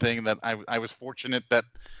was a good thing that I was fortunate that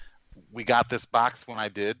we got this box when I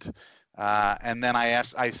did, and then I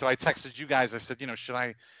texted you guys. I said, should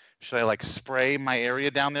I like spray my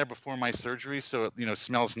area down there before my surgery so it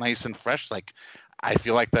smells nice and fresh? Like I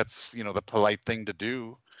feel like that's the polite thing to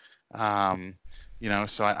do.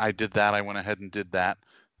 So I did that. I went ahead and did that.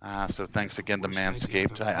 So thanks again to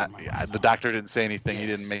Manscaped. The doctor didn't say anything. He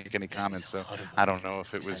didn't make any comments. So I don't know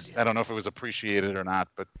if it was appreciated or not.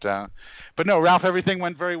 But no, Ralph, everything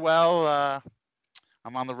went very well.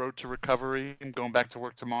 I'm on the road to recovery. I'm going back to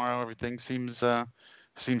work tomorrow. Everything seems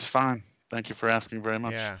fine. Thank you for asking very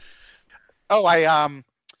much. Yeah. Oh,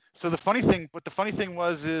 so the funny thing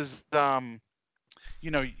is,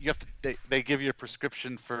 you have to. They give you a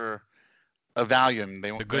prescription for a Valium.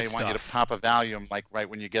 They want you to pop a Valium like right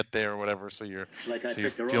when you get there or whatever. So you're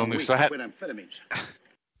feeling new. So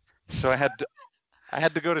I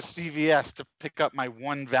had to go to CVS to pick up my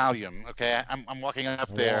one Valium. Okay, I'm walking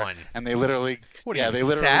up there, and they literally, they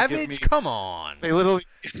literally savage? Give me, come on. They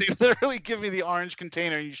literally give me the orange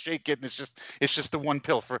container, and you shake it, and it's just the one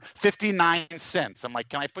pill for 59 cents. I'm like,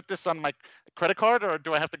 can I put this on my credit card, or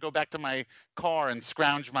do I have to go back to my car and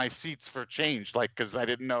scrounge my seats for change? Like, because I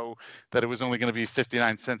didn't know that it was only going to be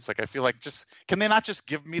 59 cents. Like, I feel like can they not just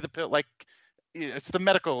give me the pill? Like, it's the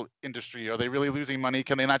medical industry. Are they really losing money?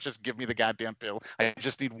 Can they not just give me the goddamn pill? I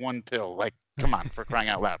just need one pill. Like, come on, for crying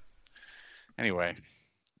out loud. Anyway,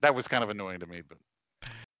 that was kind of annoying to me. But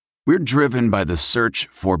we're driven by the search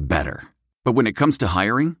for better. But when it comes to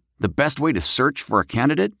hiring, the best way to search for a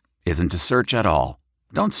candidate isn't to search at all.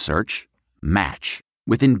 Don't search. Match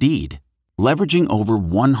with Indeed. Leveraging over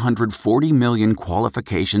 140 million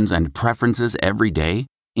qualifications and preferences every day,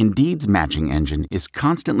 Indeed's matching engine is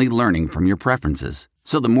constantly learning from your preferences.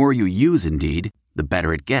 So the more you use Indeed, the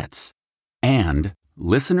better it gets. And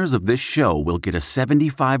listeners of this show will get a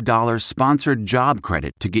 $75 sponsored job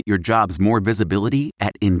credit to get your jobs more visibility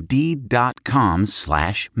at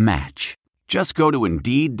Indeed.com/match. Just go to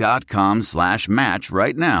Indeed.com/match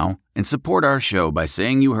right now and support our show by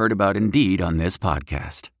saying you heard about Indeed on this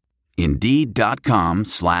podcast.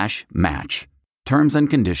 Indeed.com/match. Terms and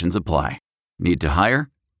conditions apply. Need to hire?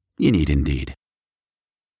 You need Indeed.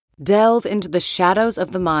 Delve into the shadows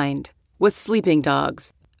of the mind with Sleeping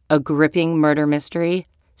Dogs, a gripping murder mystery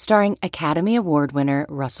starring Academy Award winner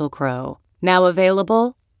Russell Crowe. Now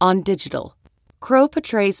available on digital. Crowe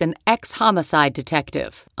portrays an ex-homicide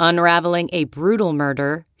detective unraveling a brutal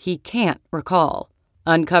murder he can't recall.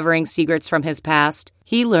 Uncovering secrets from his past,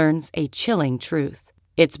 he learns a chilling truth.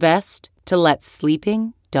 It's best to let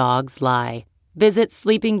sleeping dogs lie. Visit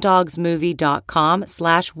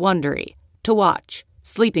sleepingdogsmovie.com/Wondery to watch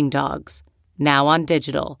Sleeping Dogs, now on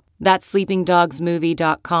digital. That's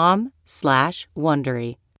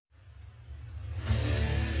sleepingdogsmovie.com/Wondery.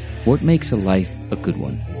 What makes a life a good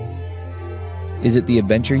one? Is it the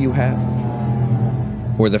adventure you have?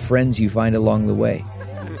 Or the friends you find along the way?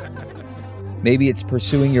 Maybe it's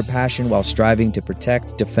pursuing your passion while striving to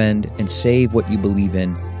protect, defend, and save what you believe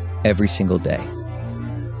in every single day.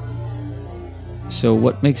 So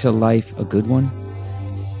what makes a life a good one?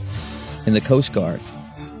 In the Coast Guard,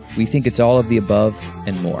 we think it's all of the above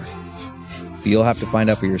and more. But you'll have to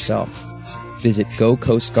find out for yourself. Visit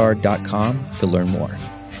gocoastguard.com to learn more.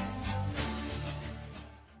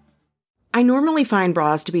 I normally find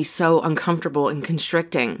bras to be so uncomfortable and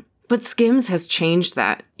constricting, but Skims has changed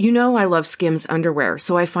that. You know I love Skims underwear,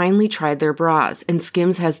 so I finally tried their bras, and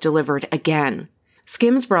Skims has delivered again.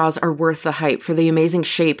 Skims bras are worth the hype for the amazing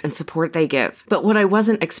shape and support they give, but what I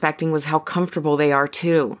wasn't expecting was how comfortable they are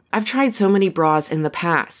too. I've tried so many bras in the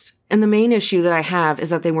past, and the main issue that I have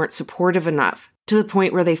is that they weren't supportive enough, to the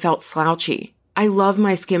point where they felt slouchy. I love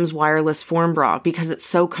my Skims wireless form bra because it's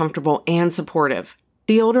so comfortable and supportive.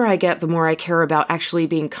 The older I get, the more I care about actually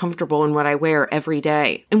being comfortable in what I wear every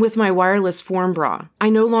day. And with my wireless form bra, I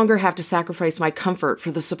no longer have to sacrifice my comfort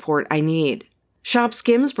for the support I need. Shop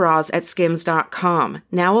Skims bras at skims.com,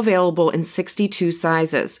 now available in 62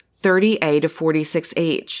 sizes, 30A to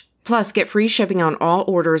 46H. Plus, get free shipping on all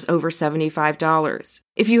orders over $75.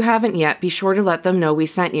 If you haven't yet, be sure to let them know we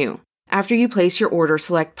sent you. After you place your order,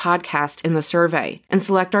 select podcast in the survey and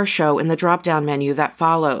select our show in the drop-down menu that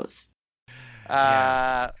follows.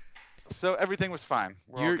 So everything was fine.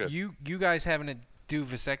 We're all good. You guys having to do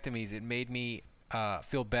vasectomies, it made me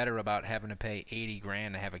feel better about having to pay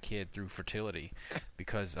 $80,000 to have a kid through fertility,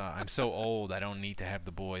 because I'm so old I don't need to have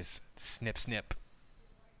the boys snip.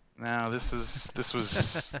 No, this was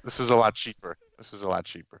a lot cheaper. This was a lot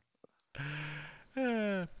cheaper.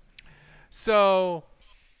 So,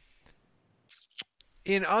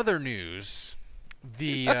 in other news,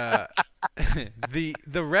 the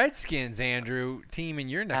Redskins, Andrew, team in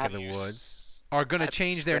your neck of the woods, are going to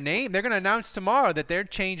change their name. They're going to announce tomorrow that they're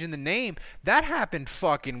changing the name. That happened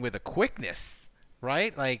fucking with a quickness,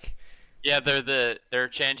 right? Like, yeah, they're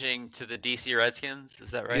changing to the DC Redskins.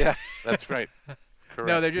 Is that right? Yeah, that's right. Correct.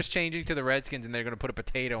 No, they're just changing to the Redskins, and they're going to put a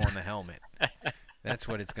potato on the helmet. That's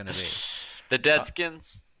what it's going to be. The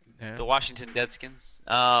Deadskins, the Washington Deadskins.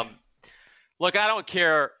 Look, I don't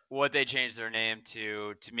care what they change their name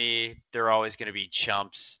to. To me, they're always going to be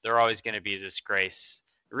chumps. They're always going to be a disgrace.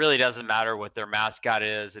 It really doesn't matter what their mascot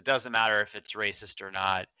is. It doesn't matter if it's racist or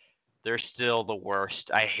not. They're still the worst.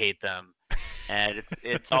 I hate them. And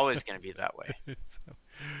it's always going to be that way.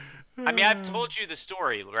 I mean, I've told you the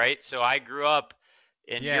story, right? So I grew up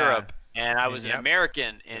in Europe, and I was an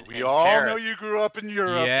American in We all Paris. know you grew up in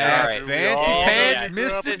Europe. Yeah, right. fancy pants,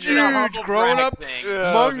 Mr. Jude, Jude, growing up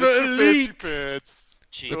among the elite. The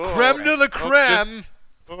creme de la creme.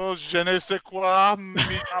 Oh, je ne sais quoi, mi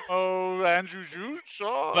amo Andrew Jude.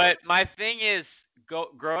 Oh. But my thing is,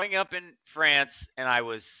 growing up in France, and I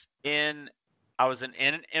was in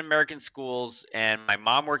American schools, and my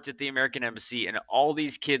mom worked at the American Embassy, and all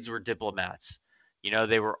these kids were diplomats. You know,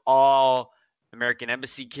 they were all American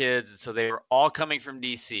Embassy kids, and so they were all coming from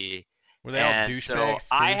DC. Were they all douchebags?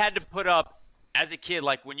 So I had to put up, as a kid,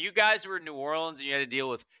 like when you guys were in New Orleans and you had to deal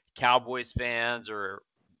with Cowboys fans or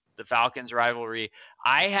the Falcons rivalry,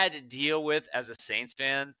 I had to deal with, as a Saints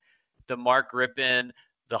fan, the Mark Rippon,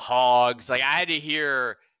 the Hogs. Like, I had to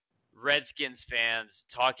hear Redskins fans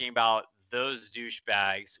talking about those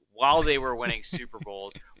douchebags while they were winning Super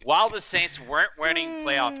Bowls, while the Saints weren't winning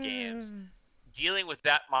playoff games, dealing with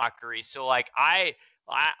that mockery. So, like, I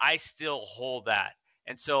still hold that.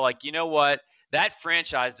 And so, like, you know what? That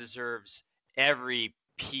franchise deserves every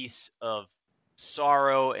piece of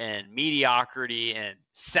sorrow and mediocrity and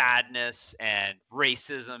sadness and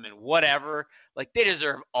racism and whatever. Like, they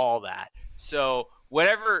deserve all that. So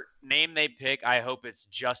whatever name they pick, I hope it's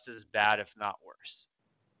just as bad, if not worse.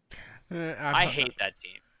 I hate that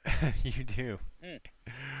team. You do.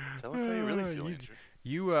 Tell us how you really feel, Andrew.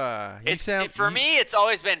 For me, it's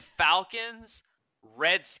always been Falcons,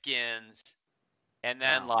 Redskins, and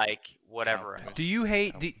then like whatever else. Do you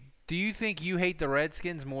hate? Do you think you hate the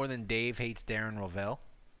Redskins more than Dave hates Darren Rovell?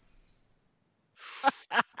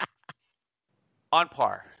 On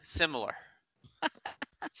par. Similar.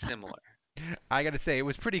 I got to say, it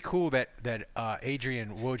was pretty cool that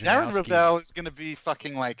Adrian Wojnarowski... Darren Rovell is going to be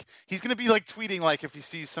fucking like... He's going to be like tweeting like if he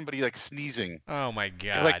sees somebody like sneezing. Oh, my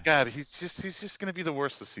God. Like, God, he's just going to be the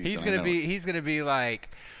worst this season. He's going to be like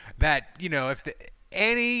that, if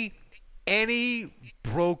any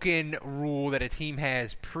broken rule that a team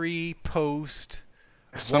has pre, post,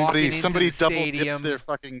 somebody double stadium, dips their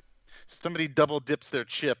fucking... Somebody double dips their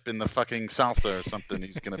chip in the fucking salsa or something.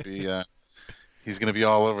 He's going to be... He's gonna be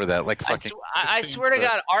all over that, like fucking. I swear to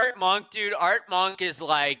God, Art Monk, dude. Art Monk is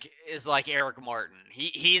like Eric Martin.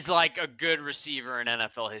 He's like a good receiver in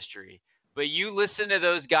NFL history. But you listen to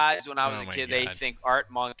those guys when I was a kid, they think Art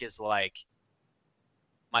Monk is like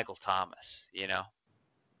Michael Thomas.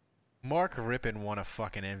 Mark Rippon won a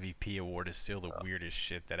fucking MVP award is still the weirdest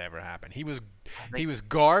shit that ever happened. He was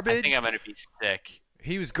garbage. I think I'm gonna be sick.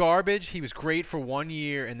 He was garbage. He was great for 1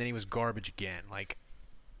 year, and then he was garbage again. Like.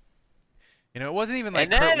 It wasn't even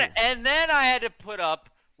like. And then I had to put up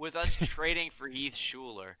with us trading for Heath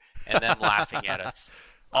Schuler and then laughing at us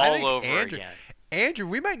all over again. Andrew,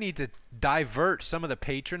 we might need to divert some of the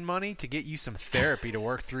patron money to get you some therapy to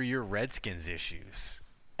work through your Redskins issues,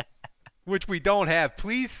 which we don't have.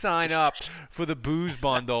 Please sign up for the booze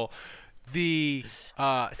bundle. The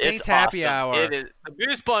Saints Happy Hour. It is. The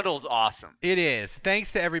booze bundle is awesome. It is.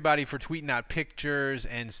 Thanks to everybody for tweeting out pictures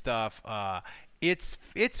and stuff. It's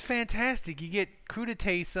fantastic. You get Kuda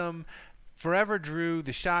Taysom, Forever Drew,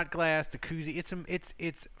 the shot glass, the koozie.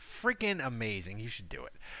 It's freaking amazing. You should do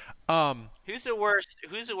it. Who's the worst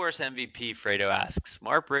MVP? Fredo asks.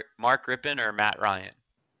 Mark Rippon or Matt Ryan?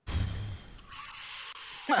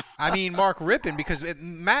 I mean Mark Rippon, because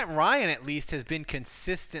Matt Ryan at least has been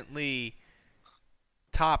consistently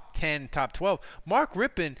top 10, top 12. Mark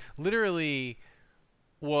Rippon literally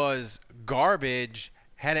was garbage.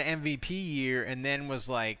 Had an MVP year, and then was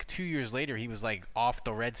like 2 years later, he was like off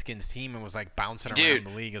the Redskins team and was like bouncing around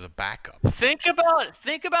the league as a backup. Think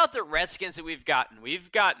about the Redskins that we've gotten.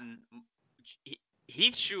 We've gotten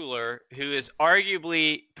Heath Schuler, who has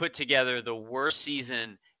arguably put together the worst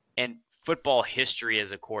season in football history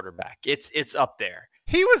as a quarterback. It's up there.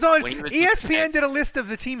 He was on ESPN did a list of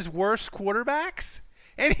the team's worst quarterbacks,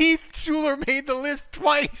 and Heath Schuler made the list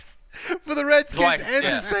twice. For the Redskins and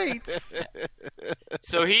the Saints.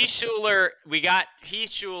 So we got Heath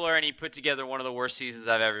Schuler, and he put together one of the worst seasons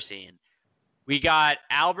I've ever seen. We got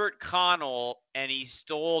Albert Connell, and he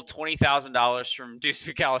stole $20,000 from Deuce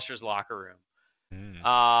McAllister's locker room.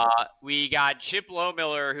 We got Chip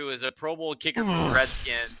Lohmiller, who was a Pro Bowl kicker for the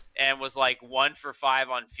Redskins, and was like 1 for 5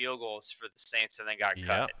 on field goals for the Saints, and then got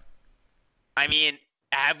cut. I mean,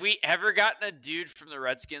 have we ever gotten a dude from the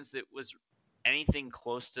Redskins that was anything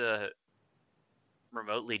close to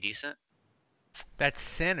remotely decent? That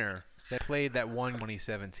center that played that one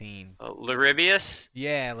 2017. Laribius?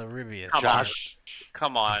 Yeah, Laribius.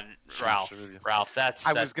 Come on, Ralph. Ralph,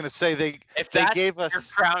 I was going to say they gave us your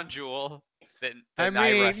crown jewel. Then I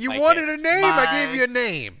mean, you wanted a name. I gave you a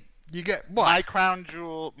name. You get what? My crown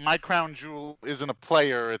jewel isn't a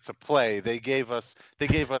player; it's a play. They gave us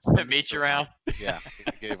the meet you round. Yeah,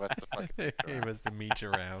 they gave us the fucking. They gave us the meet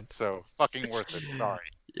you round. So fucking worth it. Sorry.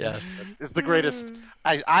 Yes, it's the greatest.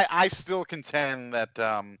 I still contend that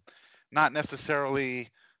not necessarily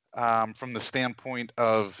from the standpoint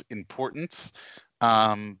of importance,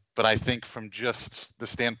 but I think from just the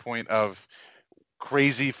standpoint of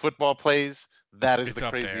crazy football plays. That is the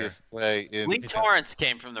craziest play. Lee Torrance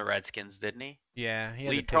came from the Redskins, didn't he? Yeah.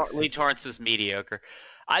 Lee Torrance was mediocre.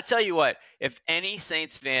 I tell you what, if any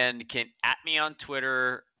Saints fan can at me on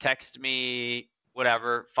Twitter, text me,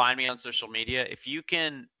 whatever, find me on social media, if you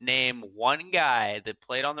can name one guy that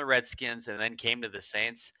played on the Redskins and then came to the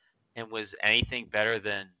Saints and was anything better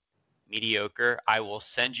than mediocre, I will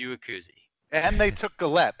send you a koozie. And they took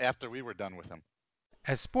Gillette after we were done with him.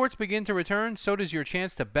 As sports begin to return, so does your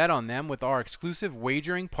chance to bet on them with our exclusive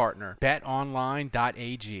wagering partner,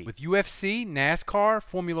 betonline.ag. With UFC, NASCAR,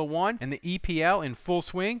 Formula One, and the EPL in full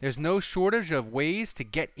swing, there's no shortage of ways to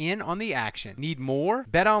get in on the action. Need more?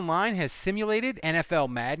 BetOnline has simulated NFL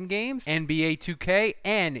Madden games, NBA 2K,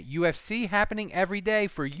 and UFC happening every day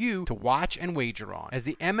for you to watch and wager on. As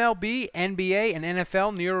the MLB, NBA, and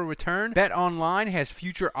NFL near a return, BetOnline has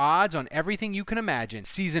future odds on everything you can imagine.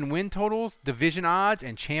 Season win totals, division odds,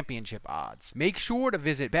 and championship odds. Make sure to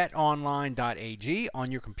visit betonline.ag on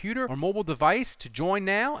your computer or mobile device to join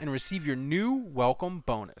now and receive your new welcome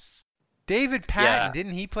bonus. David Patton,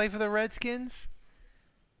 didn't he play for the Redskins?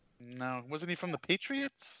 No, wasn't he from the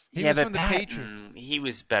Patriots? He was from the Patriots. He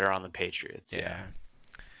was better on the Patriots. Yeah.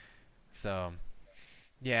 So,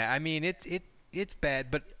 yeah, I mean it's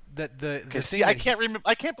bad, but the thing see, I can't remember.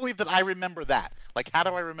 I can't believe that I remember that. Like, how do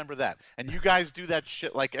I remember that? And you guys do that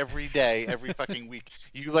shit like every day, every fucking week.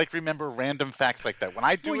 You like remember random facts like that. When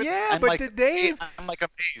I do I'm but like, Dave, I'm like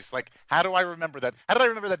amazed. Like, how do I remember that? How did I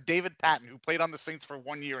remember that David Patton, who played on the Saints for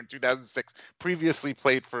 1 year in 2006, previously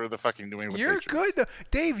played for the fucking New England You're Patriots? good, though.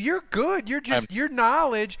 Dave. You're good. You're just your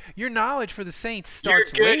knowledge for the Saints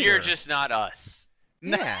starts You're good. later. You're just not us.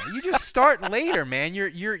 Yeah, you just start later, man.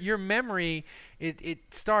 Your memory it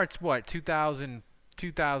starts what 2000,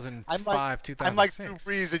 2005, 2006. I'm like Drew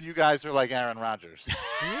Brees, and you guys are like Aaron Rodgers.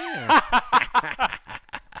 Yeah.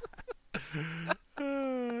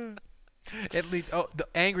 At least, the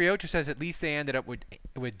Angry Ocho says at least they ended up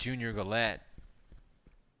with Junior Gillette.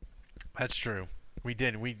 That's true. We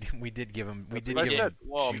did give him. We did give him.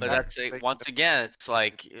 Well, but that's once again, it's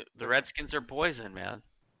like the Redskins are poison, man.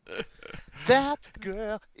 That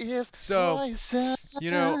girl is poison.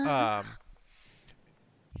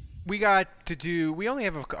 We only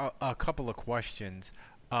have a couple of questions.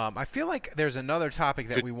 I feel like there's another topic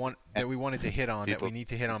that we wanted to hit on that we need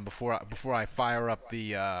to hit on before I fire up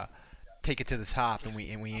the take it to the top and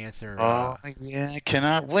we answer. Oh yeah, I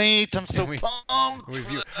cannot wait! I'm so pumped.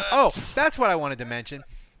 Oh, that's what I wanted to mention,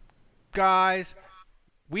 guys.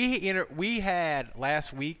 We had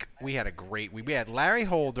last week. We had a great week. We had Larry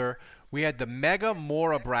Holder. We had the Mega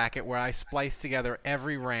Mora bracket where I spliced together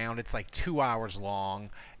every round. It's like 2 hours long.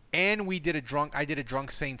 And I did a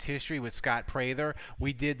Drunk Saints history with Scott Prather.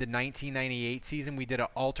 We did the 1998 season. We did an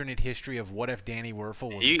alternate history of what if Danny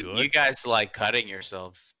Werfel was good. You guys like cutting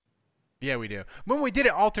yourselves. Yeah, we do. When we did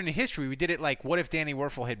an alternate history, we did it like what if Danny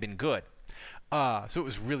Werfel had been good. So it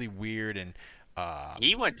was really weird. And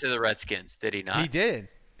he went to the Redskins, did he not? He did.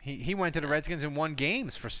 He went to the Redskins and won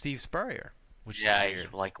games for Steve Spurrier. Which is weird. He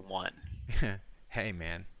like won. Hey,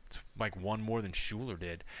 man. It's like one more than Schuler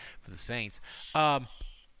did for the Saints.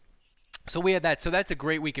 So we had that. So that's a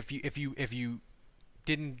great week. If you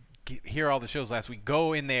didn't hear all the shows last week,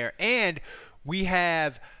 go in there. And we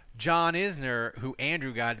have John Isner, who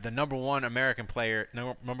Andrew got, the number one American tennis player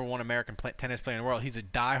in the world. He's a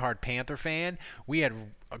diehard Panther fan. We had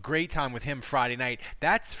a great time with him Friday night.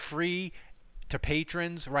 That's free to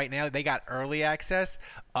patrons right now. They got early access.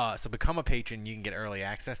 So become a patron. You can get early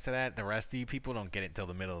access to that. The rest of you people don't get it until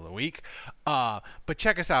the middle of the week. But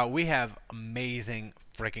check us out. We have amazing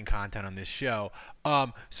freaking content on this show.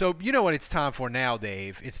 So you know what it's time for now,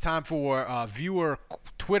 Dave. It's time for viewer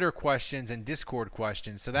Twitter questions and Discord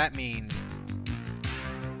questions. So that means...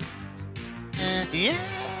 Yeah.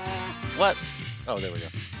 What? Oh, there we go.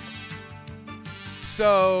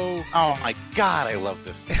 So... Oh, my God, I love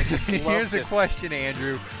this. Here's a question,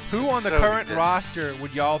 Andrew. Who on the current roster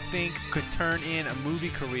would y'all think could turn in a movie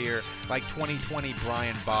career like 2020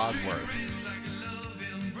 Brian Bosworth?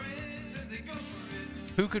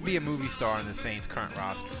 Who could be a movie star in the Saints' current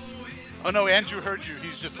roster? Oh, no, Andrew heard you.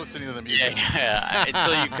 He's just listening to the music. Yeah.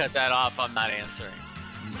 Until you cut that off, I'm not answering.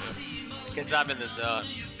 Because I'm in the zone.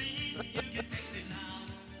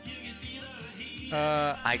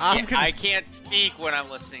 I can't speak when I'm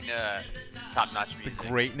listening to top-notch music. The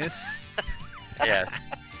greatness? Yeah.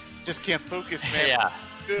 Just can't focus, man. Yeah.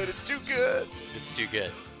 Good. It's too good. It's too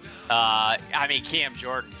good. I mean, Cam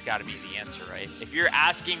Jordan's got to be the answer, right? If you're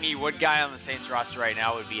asking me what guy on the Saints roster right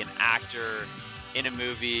now would be an actor in a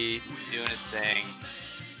movie doing his thing,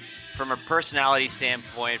 from a personality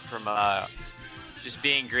standpoint, from just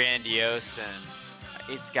being grandiose, and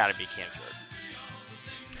it's got to be Cam Jordan.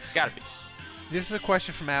 It's got to be. This is a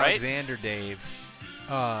question from Alexander, right? Dave.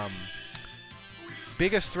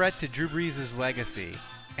 Biggest threat to Drew Brees' legacy,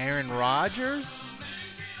 Aaron Rodgers,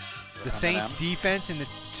 the Saints defense in the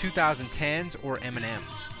 2010s, or Eminem?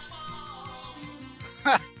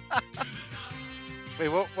 Wait,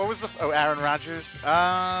 what was the... Oh, Aaron Rodgers?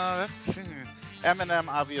 Eminem,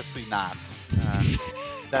 obviously not.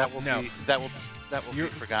 That will be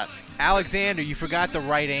forgotten. Alexander, you forgot the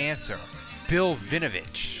right answer. Bill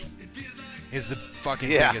Vinovich is the fucking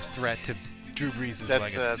biggest threat to Drew Brees'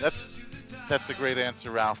 legacy. That's a great answer,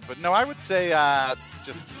 Ralph. But no, I would say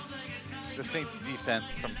just the Saints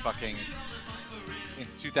defense from fucking in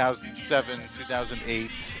 2007, 2008,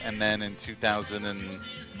 and then in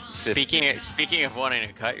 2015. Speaking of wanting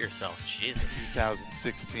to cut yourself, Jesus.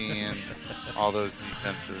 2016, all those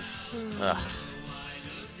defenses.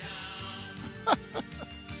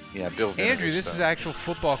 Yeah, Bill. Andrew, this is actual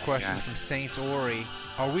football question from Saints Ori.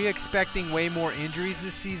 Are we expecting way more injuries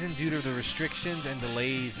this season due to the restrictions and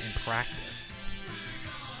delays in practice?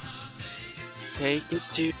 Take it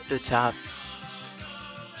to the top.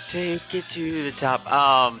 Take it to the top.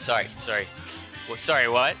 Sorry. Well, sorry,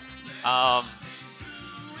 what?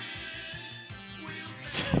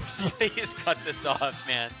 Please cut this off,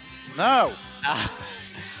 man. No.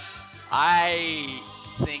 I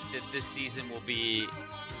think that this season will be.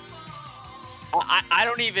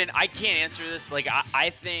 I can't answer this. Like, I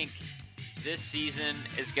think this season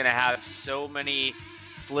is going to have so many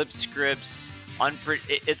flip scripts.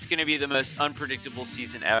 It's going to be the most unpredictable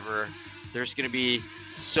season ever. There's going to be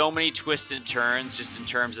so many twists and turns just in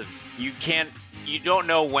terms of you don't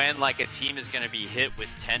know when like a team is going to be hit with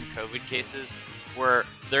 10 COVID cases where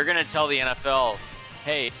they're going to tell the NFL,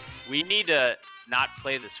 hey, we need to not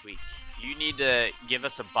play this week. You need to give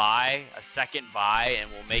us a second bye, and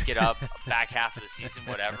we'll make it up back half of the season,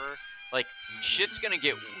 whatever. Like, shit's going to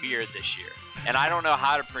get weird this year. And I don't know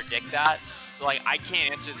how to predict that. So, like, I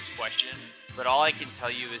can't answer this question, but all I can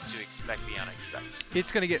tell you is to expect the unexpected.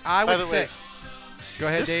 It's going to get, By the way, go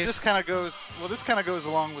ahead, Dave. This kind of goes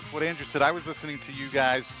along with what Andrew said. I was listening to you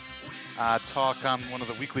guys talk on one of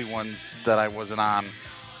the weekly ones that I wasn't on.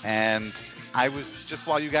 And I was just,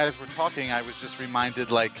 while you guys were talking, I was just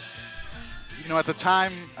reminded, like, you know, at the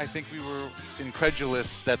time, I think we were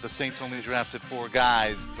incredulous that the Saints only drafted 4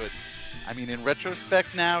 guys. But, I mean, in retrospect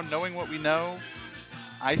now, knowing what we know,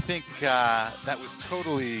 I think that was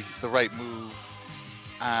totally the right move.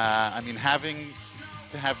 I mean, having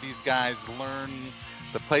to have these guys learn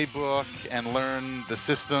the playbook and learn the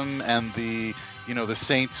system and the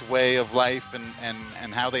Saints' way of life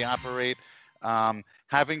and how they operate.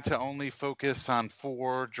 Having to only focus on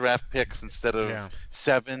 4 draft picks instead of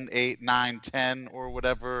 7, 8, 9, 10 or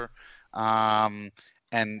whatever, and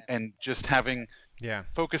just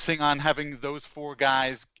focusing on having those 4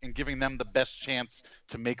 guys and giving them the best chance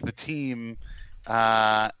to make the team,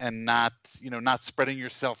 and not spreading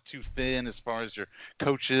yourself too thin as far as your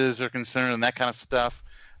coaches are concerned and that kind of stuff.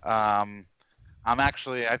 I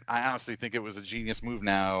honestly think it was a genius move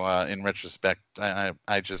now, in retrospect.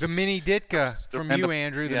 I just. The mini Ditka from you,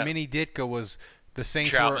 Andrew. The mini Ditka was the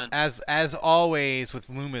Saints were, as always with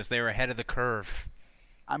Loomis, they were ahead of the curve.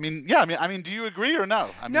 I mean, do you agree or no?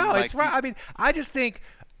 No, it's right. I mean, I just think,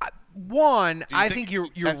 I think you're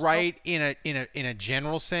right in a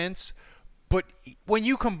general sense. But when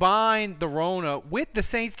you combine the Rona with the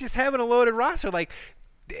Saints just having a loaded roster, like,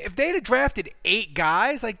 if they'd have drafted 8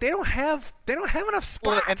 guys, like, they don't have enough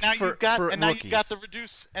spots and now for you've got rookies. And now you've got the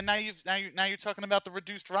reduced, and now you're talking about the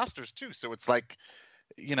reduced rosters too. So it's like,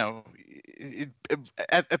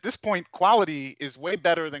 at this point, quality is way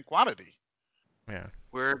better than quantity. Yeah,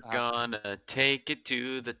 we're gonna take it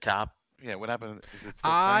to the top. Yeah, what happened? Is it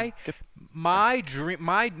still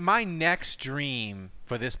my next dream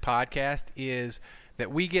for this podcast is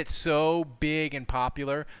that we get so big and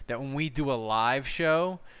popular that when we do a live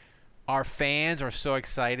show, our fans are so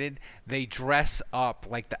excited, they dress up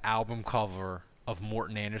like the album cover of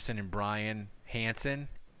Morton Anderson and Brian Hansen,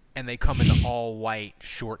 and they come in the all-white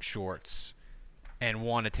short shorts and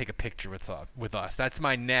want to take a picture with us. That's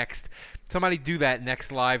my next. Somebody do that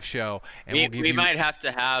next live show, and we might have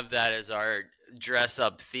to have that as our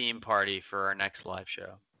dress-up theme party for our next live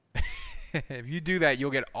show. If you do that,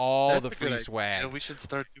 you'll get all the free swag. So we should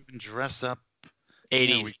start doing dress up.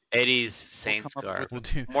 80s Saints garb.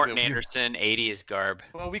 Morton Anderson, 80s garb.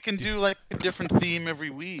 Well, we can do like a different theme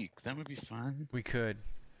every week. That would be fun. We could.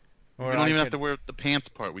 We don't even have to wear the pants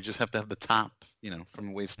part. We just have to have the top, from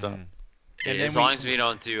the waist up. And as long as we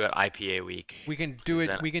don't do an IPA week. We can do it.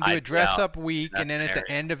 We can do a dress up week, and then at the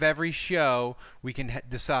end of every show, we can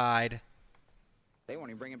decide. They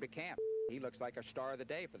won't even bring him to camp. He looks like a star of the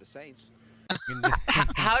day for the Saints.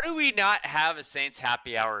 How do we not have a Saints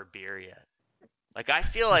happy hour beer yet? Like, I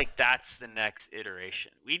feel like that's the next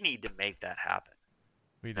iteration. We need to make that happen.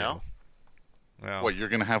 We do. No? Well, what, you're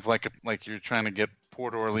going to have like you're trying to get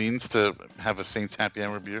Port Orleans to have a Saints happy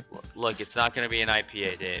hour beer? Look, it's not going to be an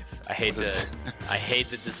IPA, Dave. I hate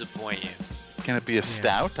to disappoint you. Can it be a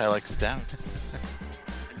stout? I like stouts.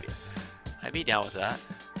 I'd be down with that.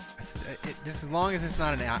 Just as long as it's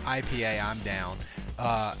not an IPA, I'm down.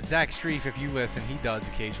 Zach Streif, if you listen, he does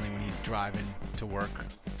occasionally when he's driving to work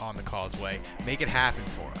on the causeway. Make it happen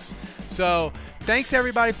for us. So, thanks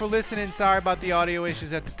everybody for listening. Sorry about the audio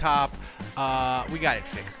issues at the top. We got it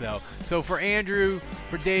fixed though. So for Andrew,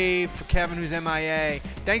 for Dave, for Kevin who's MIA,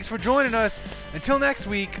 thanks for joining us. Until next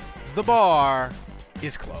week, the bar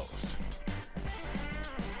is closed.